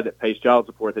a dad that pays child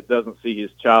support that doesn't see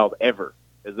his child ever.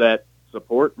 Is that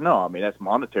support? No, that's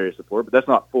monetary support, but that's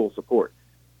not full support.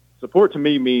 Support to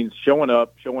me means showing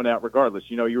up, showing out regardless.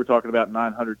 You were talking about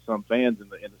 900 some fans in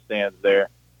the stands there.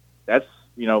 That's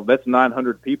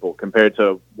 900 people compared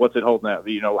to what's it holding out.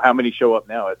 How many show up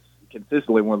now? It's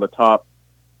consistently one of the top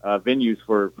venues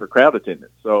for crowd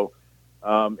attendance. So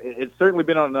It's certainly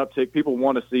been on an uptick. People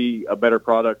want to see a better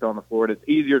product on the floor, and it's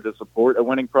easier to support a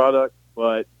winning product.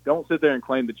 But don't sit there and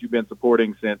claim that you've been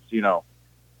supporting since,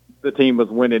 the team was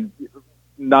winning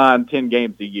 9-10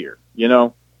 games a year.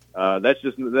 That's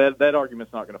just that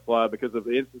argument's not going to fly because of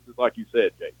the instances like you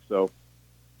said, Jake. So,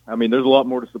 I mean, there's a lot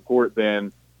more to support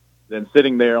than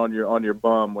sitting there on your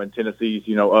bum when Tennessee's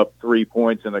up 3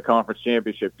 points in the conference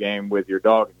championship game with your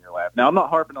dog in your lap. Now, I'm not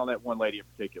harping on that one lady in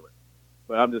particular,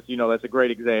 but I'm just that's a great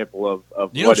example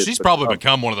of she's probably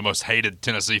become one of the most hated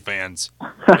Tennessee fans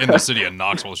in the city of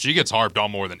Knoxville. She gets harped on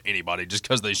more than anybody just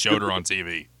because they showed her on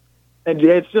TV. And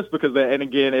it's just because that. And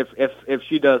again, if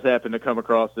she does happen to come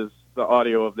across as the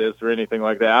audio of this or anything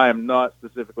like that, I am not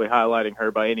specifically highlighting her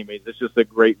by any means. It's just a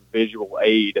great visual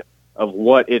aid of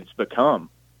what it's become.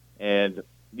 And,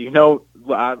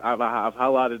 I've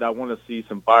highlighted I want to see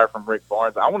some fire from Rick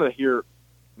Barnes. I want to hear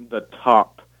the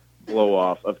top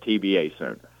blow-off of TBA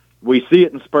soon. We see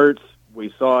it in spurts.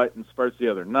 We saw it in spurts the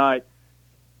other night.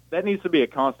 That needs to be a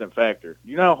constant factor.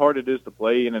 You know how hard it is to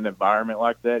play in an environment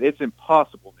like that? It's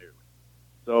impossible nearly.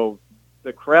 So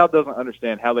the crowd doesn't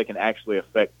understand how they can actually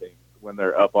affect things when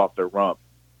they're up off their rump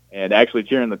and actually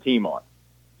cheering the team on.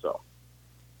 So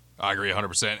I agree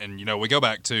 100%. And, we go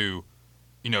back to,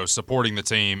 supporting the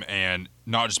team and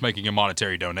not just making a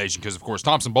monetary donation because, of course,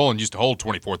 Thompson-Boling used to hold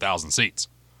 24,000 seats.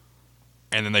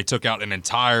 And then they took out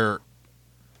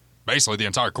basically the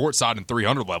entire court side and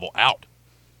 300 level out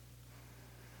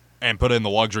and put in the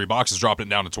luxury boxes, dropped it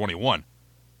down to 21.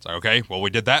 It's like, okay, well, we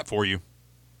did that for you.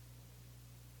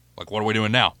 Like, what are we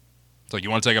doing now? It's like, you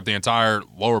want to take up the entire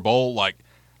lower bowl? Like,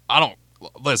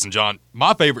 listen, John,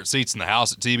 my favorite seats in the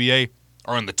house at TBA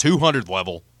are in the 200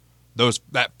 level,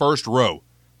 that first row,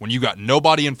 when you got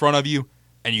nobody in front of you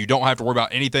and you don't have to worry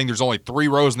about anything. There's only 3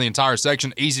 rows in the entire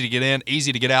section, easy to get in,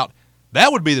 easy to get out.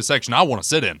 That would be the section I want to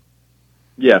sit in.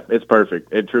 Yeah, it's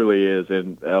perfect. It truly is.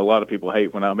 And a lot of people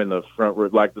hate when I'm in the front row,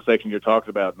 like the section you're talking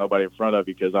about, nobody in front of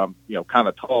you because I'm, kind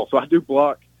of tall. So I do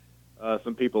block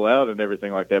some people out and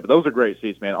everything like that. But those are great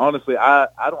seats, man. Honestly, I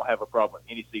don't have a problem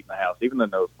with any seat in the house, even the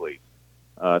nosebleeds.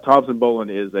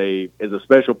 Thompson-Boling is a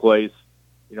special place.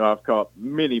 I've caught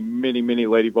many, many, many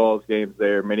Lady Vols games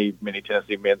there, many, many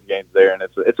Tennessee men's games there, and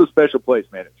it's a special place,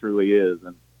 man. It truly is.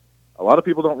 And a lot of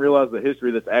people don't realize the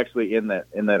history that's actually in that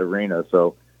arena.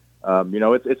 So,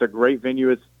 it's a great venue.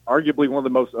 It's arguably one of the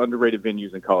most underrated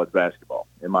venues in college basketball,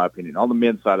 in my opinion, on the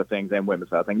men's side of things and women's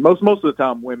side of things. Most of the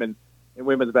time, women in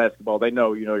women's basketball, they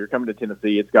know, you're coming to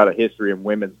Tennessee. It's got a history in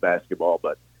women's basketball,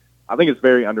 but I think it's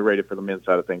very underrated for the men's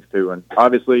side of things too. And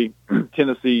obviously,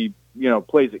 Tennessee,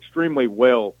 plays extremely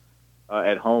well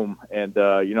at home, and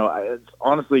it's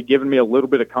honestly given me a little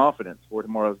bit of confidence for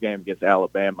tomorrow's game against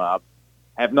Alabama.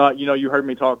 I have not, you heard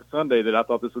me talk Sunday that I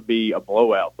thought this would be a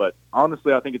blowout, but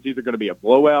honestly, I think it's either going to be a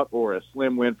blowout or a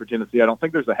slim win for Tennessee. I don't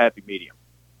think there's a happy medium.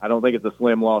 I don't think it's a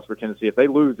slim loss for Tennessee. If they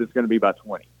lose, it's going to be by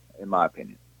 20, in my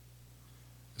opinion.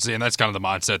 See, and that's kind of the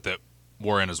mindset that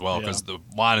we're in as well, because the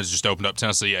line has just opened up.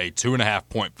 Tennessee a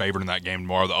 2.5-point favorite in that game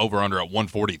tomorrow. The over/under at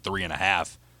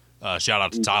 143.5. Shout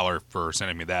out to Tyler for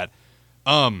sending me that.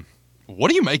 What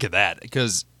do you make of that?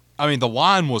 Because the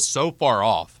line was so far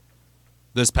off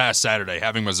this past Saturday,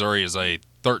 having Missouri as a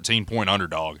 13-point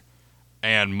underdog,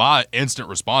 and my instant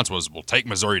response was, "We'll take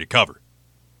Missouri to cover."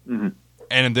 Mm-hmm.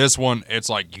 And in this one, it's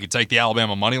like you could take the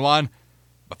Alabama money line.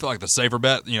 I feel like the safer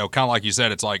bet, kind of like you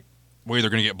said, it's like we're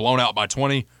either going to get blown out by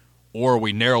 20 or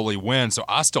we narrowly win. So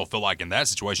I still feel like in that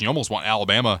situation, you almost want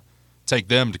Alabama take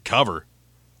them to cover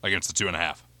against the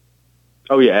 2.5.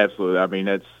 Oh, yeah, absolutely.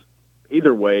 It's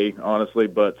either way, honestly,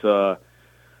 but the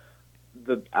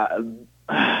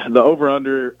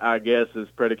over-under, I guess, is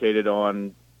predicated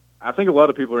on I think a lot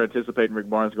of people are anticipating Rick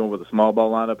Barnes going with a small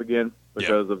ball lineup again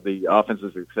because of the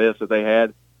offensive success that they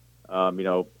had.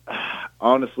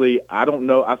 Honestly, I don't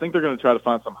know. I think they're going to try to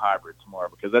find some hybrid tomorrow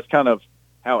because that's kind of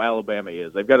how Alabama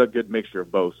is. They've got a good mixture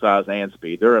of both size and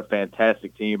speed. They're a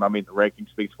fantastic team. The ranking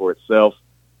speaks for itself.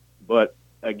 But,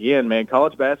 again, man,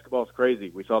 college basketball is crazy.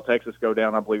 We saw Texas go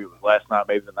down, I believe it was last night,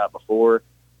 maybe the night before.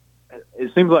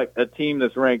 It seems like a team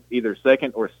that's ranked either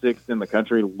second or sixth in the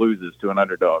country loses to an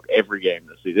underdog every game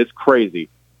this season. It's crazy.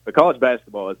 But college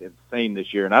basketball is insane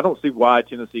this year, and I don't see why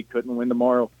Tennessee couldn't win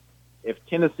tomorrow. If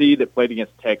Tennessee that played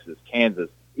against Texas, Kansas,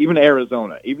 even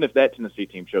Arizona, even if that Tennessee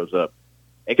team shows up,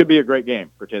 it could be a great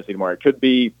game for Tennessee tomorrow. It could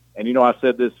be, and I've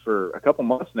said this for a couple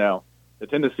months now, the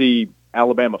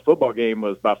Tennessee-Alabama football game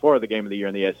was by far the game of the year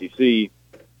in the SEC.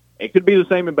 It could be the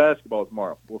same in basketball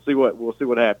tomorrow. We'll see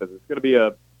what happens. It's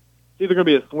either going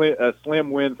to be a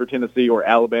slim win for Tennessee or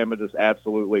Alabama just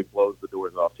absolutely blows the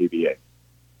doors off TBA.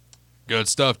 Good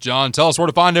stuff, John. Tell us where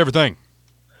to find everything.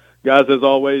 Guys, as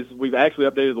always, we've actually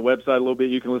updated the website a little bit.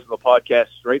 You can listen to the podcast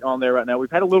straight on there right now. We've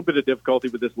had a little bit of difficulty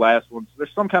with this last one. So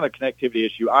there's some kind of connectivity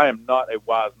issue. I am not a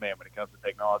wise man when it comes to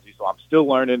technology, so I'm still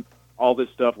learning all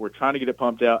this stuff. We're trying to get it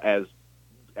pumped out as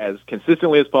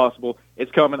consistently as possible.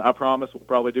 It's coming, I promise. We'll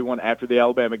probably do one after the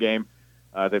Alabama game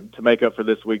to make up for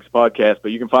this week's podcast. But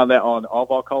you can find that on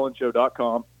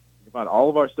allvolcollinshow.com. You can find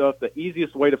all of our stuff. The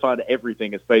easiest way to find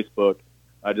everything is Facebook.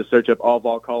 Just search up All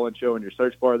Vol Call-In Show in your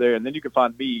search bar there, and then you can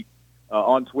find me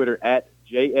on Twitter at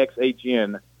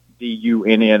JXHNDUNN,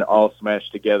 all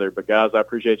smashed together. But, guys, I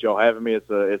appreciate y'all having me.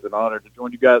 It's an honor to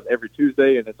join you guys every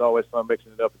Tuesday, and it's always fun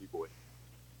mixing it up with you boys.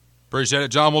 Appreciate it,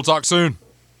 John. We'll talk soon.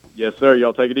 Yes, sir.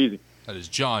 Y'all take it easy. That is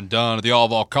John Dunn of the All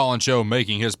Vol Call-In Show,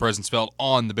 making his presence felt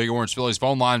on the Big Orange Phillies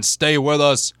phone line. Stay with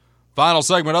us. Final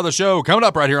segment of the show coming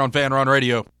up right here on Fan Run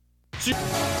Radio.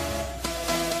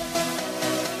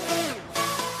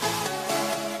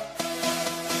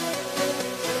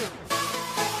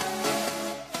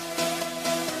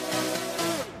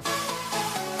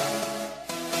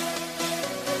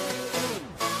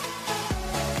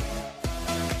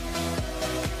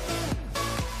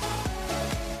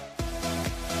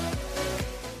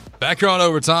 Back here on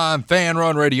Overtime, Fan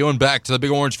Run Radio, and back to the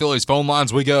Big Orange Phillies phone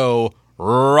lines we go.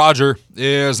 Roger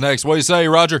is next. What do you say,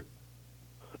 Roger?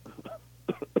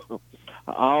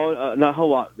 Not a whole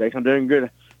lot, Dick. I'm doing good.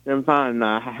 I'm fine.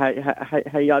 How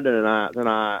y'all doing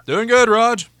tonight? Doing good,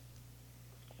 Raj.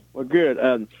 Well,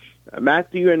 good.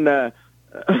 Matthew and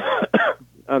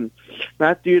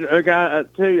Matthew, guy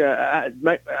too.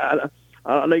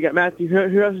 I know you got Matthew.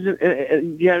 Who else is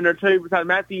you have in there too besides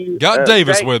Matthew? Got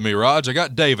Davis with me, Raj. I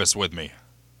got Davis with me.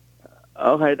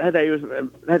 Okay, hey Davis.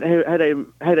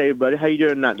 Hey Dave, buddy. How you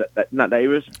doing, not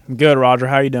Davis? Good, Roger.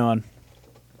 How you doing?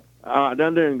 I'm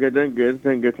doing good.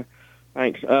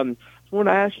 Thanks. I want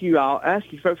to ask you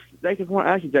first. Jacob, I want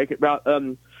to ask you, Jacob, about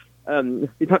you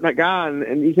talked that guy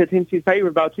and you said Tennessee's favored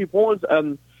about 2 points.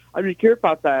 I'm just curious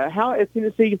about that. How is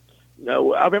Tennessee?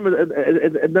 I remember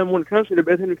the number one country, the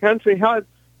best in the country. How is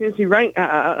Tennessee ranked?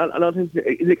 I know Tennessee.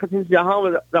 Is it because Tennessee at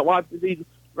home that why Tennessee's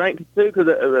ranked too? Because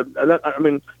I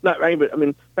mean, not ranked, but I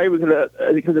mean favored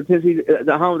because of Tennessee at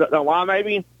home. That why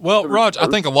maybe? Well, Raj, I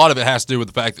think a lot of it has to do with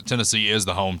the fact that Tennessee is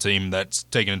the home team. That's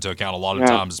taken into account a lot of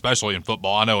times, especially in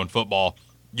football. I know in football,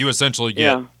 you essentially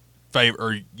get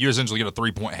you essentially get a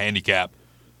 3-point handicap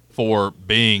for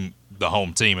being the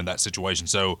home team in that situation.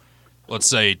 So. Let's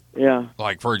say,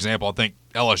 like, for example, I think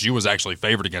LSU was actually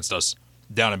favored against us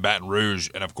down in Baton Rouge,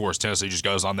 and, of course, Tennessee just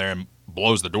goes on there and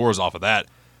blows the doors off of that.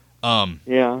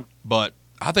 But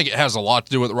I think it has a lot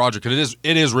to do with it, Roger, because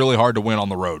it is really hard to win on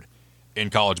the road in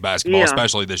college basketball,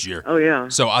 especially this year. Oh, yeah.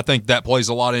 So I think that plays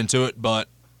a lot into it, but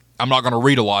I'm not going to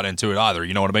read a lot into it either.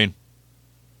 You know what I mean?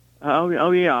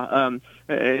 Oh yeah.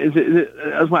 Is it,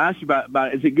 that's what I asked you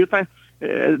about. Is it a good thing?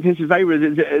 Tennessee's favorite.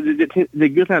 Is it a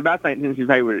good thing about Tennessee's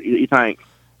favorite? You think?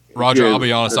 Roger, I'll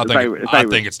be honest. I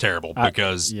think it's terrible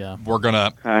because they're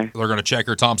gonna check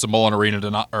her Thompson-Mullen Arena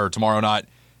tomorrow night,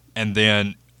 and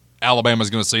then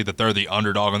Alabama's gonna see that they're the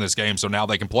underdog in this game. So now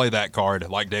they can play that card,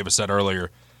 like Davis said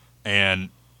earlier. And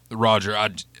Roger,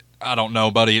 I don't know,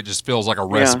 buddy. It just feels like a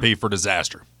recipe for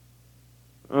disaster.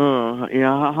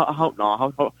 I hope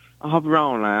not. I hope you're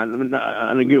wrong, man. In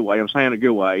a good way. I'm saying a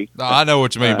good way. I know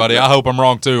what you mean, buddy. I hope I'm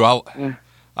wrong too. I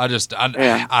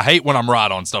hate when I'm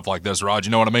right on stuff like this, Rod.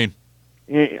 You know what I mean?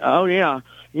 Yeah.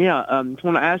 Just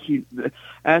want to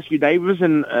ask you, Davis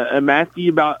and Matthew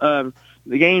about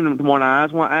the game tomorrow night. I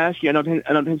just want to ask you. I know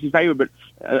Tennessee's favorite, but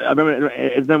I remember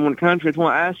it's number one country. I just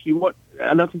want to ask you what.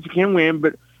 I know Tennessee can win,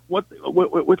 but what's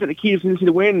the key to Tennessee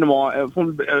to win tomorrow?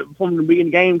 From the beginning of the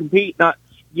game, compete,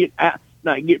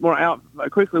 not get more out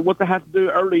quickly. What they have to do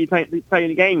early? You think play in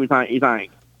the game? You think?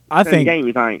 I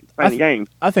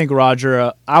think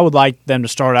Roger. I would like them to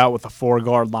start out with a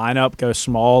 4-guard lineup, go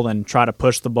small, and try to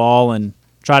push the ball and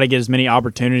try to get as many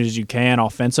opportunities as you can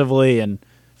offensively. And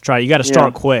you got to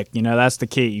start quick. You know, that's the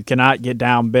key. You cannot get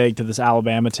down big to this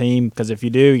Alabama team because if you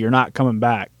do, you're not coming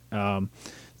back. You're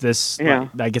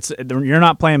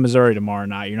not playing Missouri tomorrow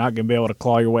night. You're not going to be able to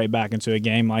claw your way back into a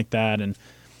game like that. And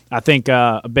I think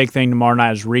a big thing tomorrow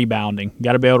night is rebounding. You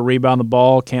got to be able to rebound the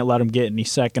ball. Can't let them get any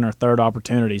second or third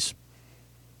opportunities.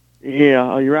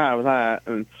 Yeah, you're right with that.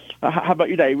 And how about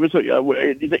you, Dave? Do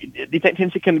you think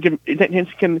Tennessee can? Do you think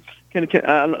Tennessee can?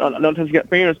 I know Tennessee got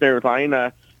fairness there, everything.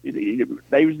 Dave, do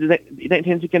you think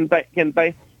Tennessee can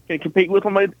compete with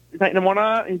them? You think tomorrow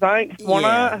night? You think tomorrow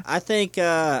night? I think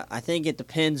it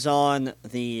depends on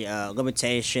the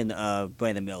limitation of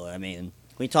Brandon Miller. I mean,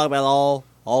 we talk about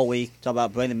all week. Talk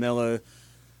about Brandon Miller.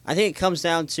 I think it comes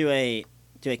down to a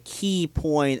key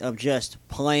point of just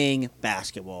playing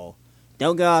basketball.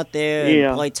 Don't go out there and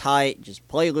Yeah. play tight. Just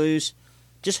play loose.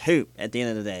 Just hoop at the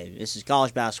end of the day. This is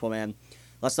college basketball, man.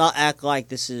 Let's not act like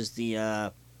this is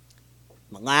the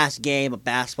last game of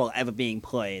basketball ever being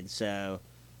played. So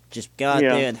just go out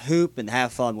Yeah. there and hoop and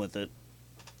have fun with it.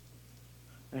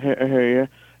 I hear you.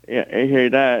 Yeah, I hear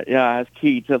that. Yeah, that's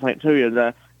key to think too.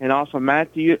 Is and also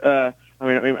Matthew.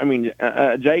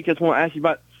 Jake, just want to ask you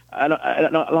about. I know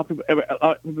a lot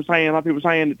of people saying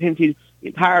that Tennessee's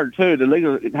get tired too. The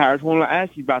league get tired. I just want to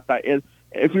ask you about that. Is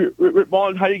if you're Rick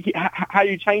Barnes, how do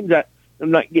you change that?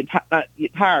 And not get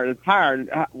tired.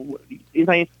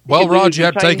 Well, Raj, you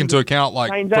have to take into account,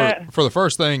 like, change that? for the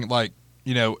first thing, like,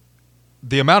 you know,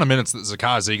 the amount of minutes that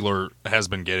Zakai Ziegler has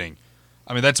been getting.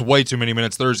 I mean, that's way too many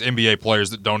minutes. There's NBA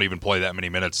players that don't even play that many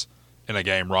minutes in a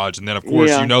game, Raj. And then, of course,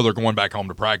 Yeah. you know they're going back home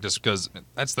to practice because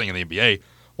that's the thing in the NBA.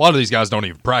 A lot of these guys don't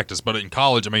even practice. But in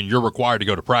college, I mean, you're required to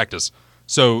go to practice.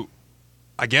 So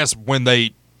I guess when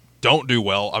they don't do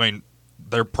well, I mean,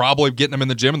 they're probably getting them in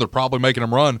the gym and they're probably making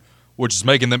them run, which is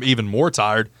making them even more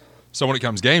tired. So when it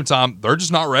comes game time, they're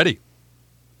just not ready.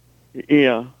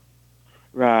 Yeah.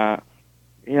 Right.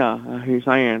 Yeah. I hear you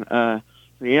saying.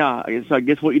 Yeah. So I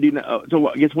guess what you do now. So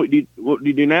I guess what do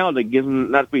you do now to get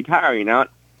them not to be tired? You know,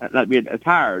 not to be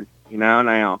tired. You know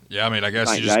now. Yeah, I mean, I guess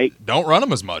Thanks, you just Jake. don't run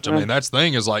them as much. I mean, that's the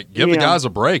thing is, like, give the Yeah. guys a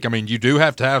break. I mean, you do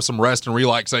have to have some rest and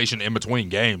relaxation in between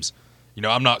games. You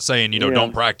know, I'm not saying, Yeah.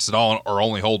 don't practice at all or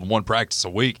only hold one practice a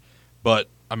week, but,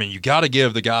 I mean, you got to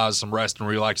give the guys some rest and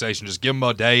relaxation. Just give them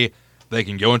a day. They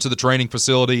can go into the training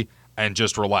facility and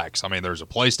just relax. I mean, there's a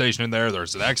PlayStation in there.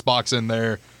 There's an Xbox in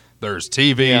there. There's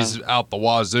TVs out the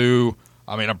wazoo.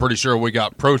 I mean, I'm pretty sure we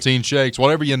got protein shakes,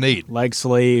 whatever you need. Leg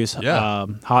sleeves, Yeah.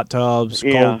 hot tubs,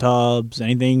 Yeah. cold tubs,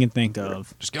 anything you can think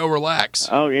of. Just go relax.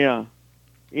 Oh yeah.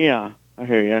 Yeah. I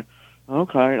hear you.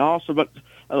 Okay. And also, but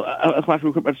let's not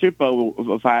real quick about the Super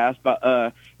Bowl fast.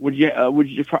 But would you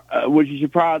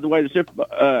surprise the way the Super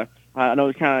Bowl? I know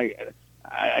it's kind of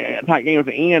a tight game at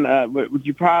the end. But would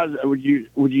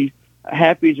you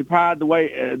happy surprised the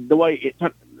way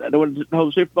the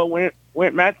whole Super Bowl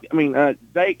went? Matt,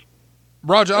 Jake.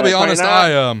 Roger, I'll be Friday honest.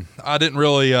 night? I didn't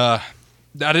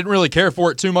really care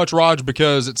for it too much, Raj,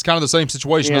 because it's kind of the same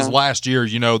situation as Yeah. last year.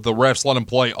 You know, the refs let them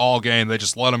play all game; they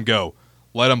just let them go,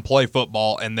 let them play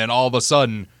football, and then all of a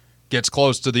sudden, gets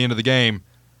close to the end of the game,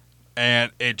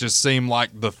 and it just seemed like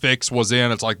the fix was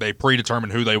in. It's like they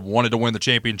predetermined who they wanted to win the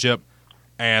championship,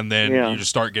 and then Yeah. you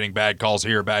just start getting bad calls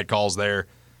here, bad calls there,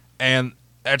 and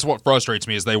that's what frustrates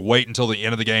me is they wait until the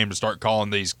end of the game to start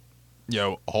calling these,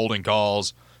 holding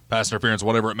calls, pass interference,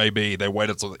 whatever it may be. They wait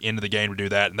until the end of the game to do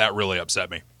that, and that really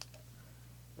upset me.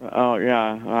 Oh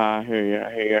yeah, I hear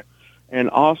you. And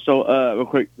also, real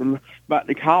quick about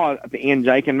the call at the end,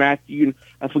 Jake and Matthew.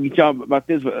 I forget y'all about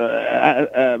this.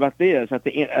 At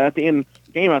the end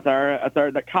game out there,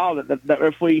 that call that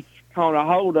referee called a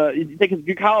hold. You think it's a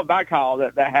good call or bad call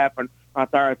that happened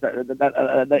out there?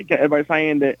 That everybody's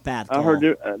saying that. Bad I call. heard.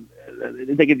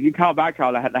 You think it's a good call, bad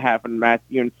call that happened,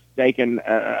 Matthew and Jake, and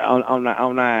on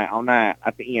that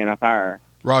at the end out there.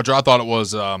 Roger, I thought it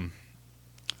was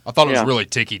Yeah. really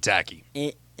ticky tacky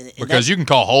because That's- you can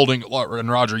call holding, and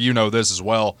Roger, you know this as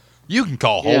well. You can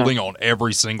call Yeah. holding on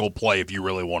every single play if you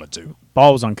really wanted to.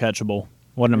 Ball was uncatchable.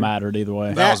 Wouldn't have mattered either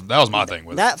way. That was my thing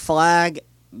with it. that flag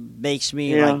makes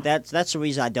me Yeah. like that's the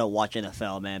reason I don't watch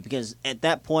NFL, man. Because at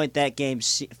that point, that game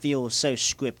feels so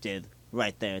scripted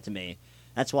right there to me.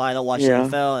 That's why I don't watch Yeah.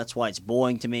 NFL. That's why it's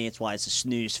boring to me. It's why it's a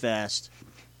snooze fest.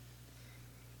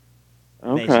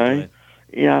 Okay. Basically.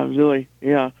 Yeah, really.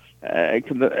 Yeah.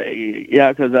 Because he he's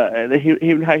a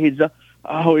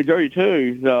jersey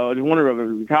too. So I just wonder if it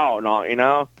was a call or not.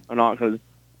 Or not because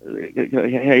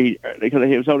he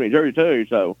was holding a jersey too.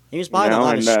 So He was behind a know,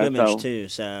 lot of and, scrimmage so- too,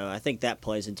 so I think that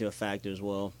plays into a factor as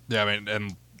well. Yeah, I mean,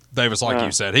 and Davis, like Yeah.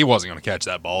 you said, he wasn't going to catch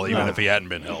that ball even No. if he hadn't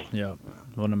been held. Yeah,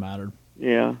 wouldn't have mattered.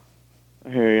 yeah, I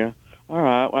hear you. All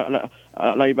right. Well,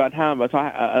 I know you about time, but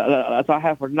that's all I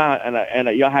have for tonight. And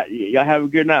y'all have a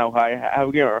good night. Okay? Have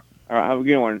a good one. All right. Have a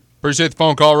good one. Appreciate the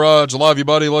phone call, Raj. Love you,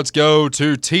 buddy. Let's go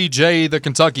to TJ, the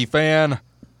Kentucky fan.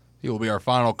 He will be our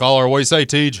final caller. What do you say,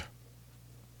 TJ?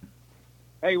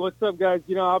 Hey, what's up, guys?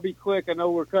 I'll be quick. I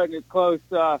know we're cutting it close.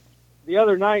 The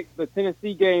other night, the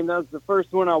Tennessee game, that was the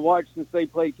first one I watched since they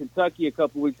played Kentucky a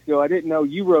couple weeks ago. I didn't know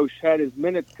Urosh had his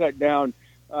minutes cut down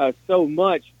so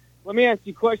much. Let me ask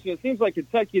you a question. It seems like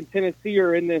Kentucky and Tennessee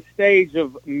are in this stage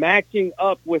of matching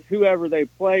up with whoever they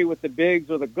play with the bigs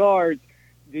or the guards.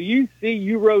 Do you see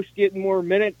Urosh getting more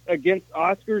minutes against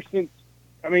Oscar since,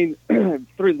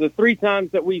 through the three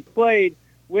times that we've played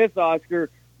with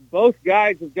Oscar, both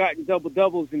guys have gotten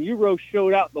double-doubles, and Euro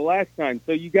showed out the last time,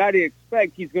 so you got to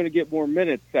expect he's going to get more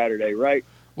minutes Saturday, right?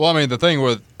 Well, I mean, the thing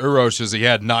with Uroš is he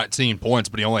had 19 points,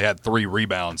 but he only had 3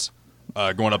 rebounds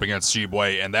going up against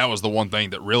Shibwe, and that was the one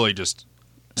thing that really just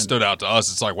stood out to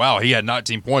us. It's like, wow, he had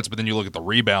 19 points, but then you look at the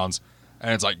rebounds,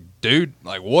 and it's like, dude,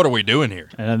 like, what are we doing here?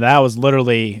 And that was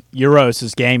literally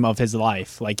Uroš's game of his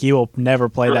life. Like, he will never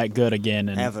play that good again.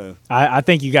 And Ever. I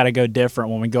think you got to go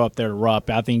different when we go up there to Rupp.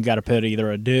 I think you got to put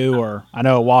either a do or I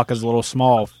know Waka's a little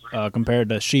small compared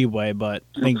to Shibwe, but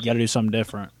I think you got to do something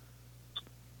different.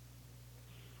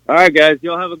 All right, guys,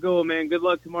 y'all have a good one, man. Good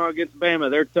luck tomorrow against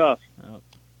Bama. They're tough.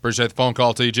 Appreciate the phone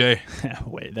call, TJ.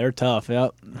 Wait, they're tough.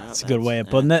 Yep, that's a good way of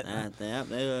putting it.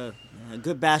 They're a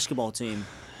good basketball team.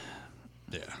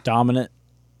 Yeah. Dominant,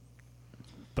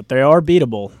 but they are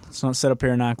beatable. Let's not sit up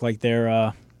here and act like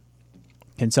they're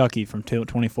Kentucky from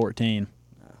 2014.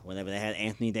 Whenever they had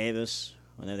Anthony Davis,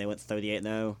 whenever they went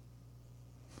 38-0.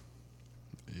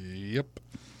 Yep.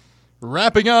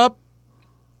 Wrapping up.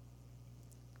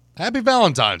 Happy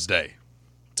Valentine's Day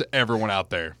to everyone out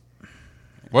there.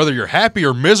 Whether you're happy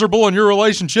or miserable in your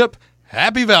relationship,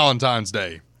 happy Valentine's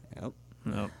Day.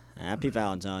 Yep. Happy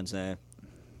Valentine's Day.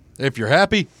 If you're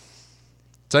happy,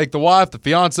 take the wife, the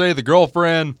fiance, the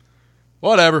girlfriend,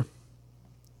 whatever.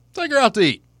 Take her out to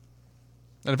eat.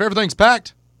 And if everything's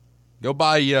packed, go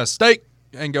buy a steak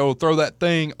and go throw that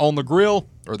thing on the grill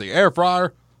or the air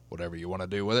fryer, whatever you want to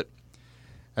do with it.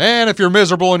 And if you're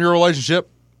miserable in your relationship,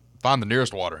 find the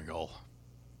nearest watering hole.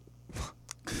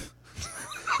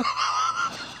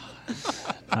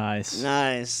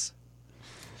 Nice.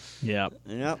 Yep.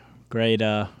 Great.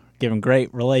 Giving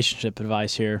great relationship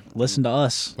advice here. Listen to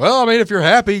us. Well, I mean, if you're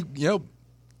happy,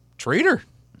 treat her.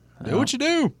 Do what you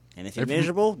do. And if you're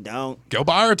miserable, don't. Go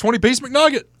buy her a 20-piece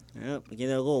McNugget. Yep. Get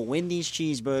a little Wendy's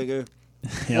cheeseburger.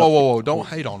 Yep. Whoa. Don't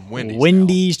hate on Wendy's.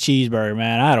 Wendy's cheeseburger,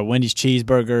 man. I had a Wendy's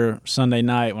cheeseburger Sunday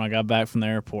night when I got back from the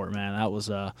airport, man. That was,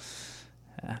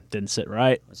 didn't sit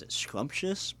right. Was it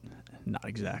scrumptious? Not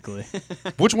exactly.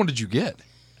 Which one did you get?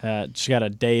 Just got a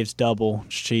Dave's double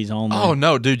cheese only. Oh,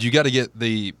 no, dude. You got to get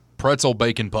the pretzel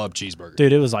bacon pub cheeseburger.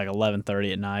 Dude, it was like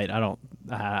 11:30 at night.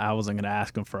 I wasn't going to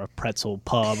ask him for a pretzel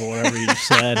pub or whatever you just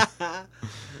said.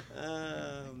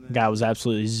 Guy was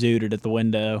absolutely zooted at the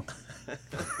window.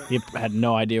 He had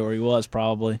no idea where he was,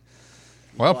 probably.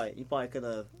 Well, You probably could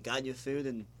have gotten your food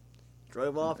and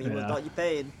drove off, and you would have thought you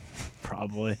paid.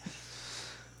 Probably.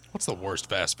 what's the worst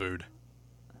fast food?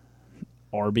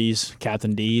 Arby's,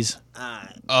 Captain D's.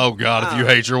 Oh, God, if you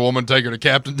hate your woman, take her to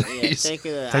Captain Yeah, D's. take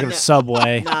her to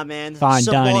Subway. Nah, man. Fine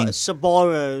dining.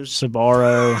 Sbarro's.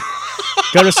 Sbarro.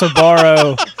 Go to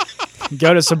Sbarro.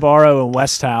 Go to Sbarro in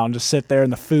West Town. Just sit there in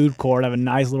the food court, have a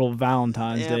nice little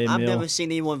Valentine's Day I've meal. never seen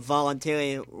anyone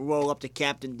voluntarily roll up to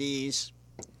Captain D's.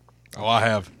 Oh, I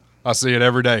have. I see it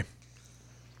every day.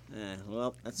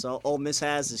 Well, that's all Ole Miss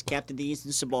has is Captain D's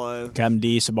and Sbarro. Captain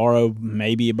D, Sbarro,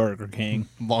 maybe a Burger King.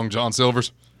 Long John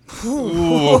Silver's.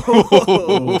 Long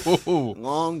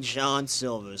John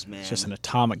Silver's, man. It's just an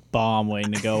atomic bomb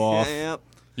waiting to go off. Yep.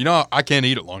 You know, I can't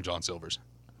eat at Long John Silver's.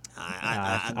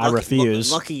 I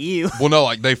refuse. Lucky you. Well, no,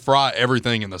 like they fry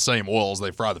everything in the same oils.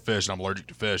 They fry the fish, and I'm allergic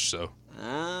to fish, so.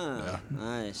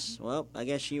 Nice. Well, I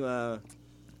guess you're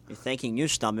thanking your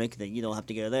stomach that you don't have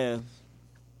to go there.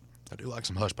 I do like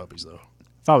some hush puppies, though.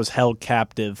 If I was held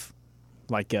captive,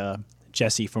 like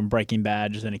Jesse from Breaking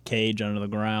Bad, just in a cage under the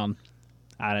ground,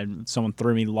 someone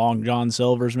threw me Long John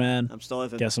Silver's, man. I'm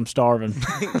starving. Guess I'm starving.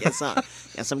 guess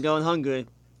I'm going hungry.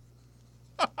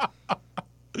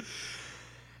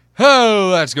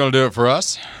 Oh, that's going to do it for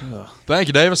us. Thank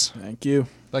you, Davis. Thank you.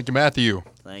 Thank you, Matthew.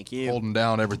 Thank you. Holding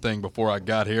down everything before I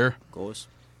got here. Of course.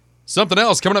 Something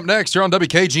else coming up next here on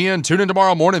WKGN. Tune in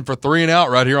tomorrow morning for 3 and Out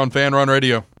right here on Fan Run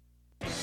Radio.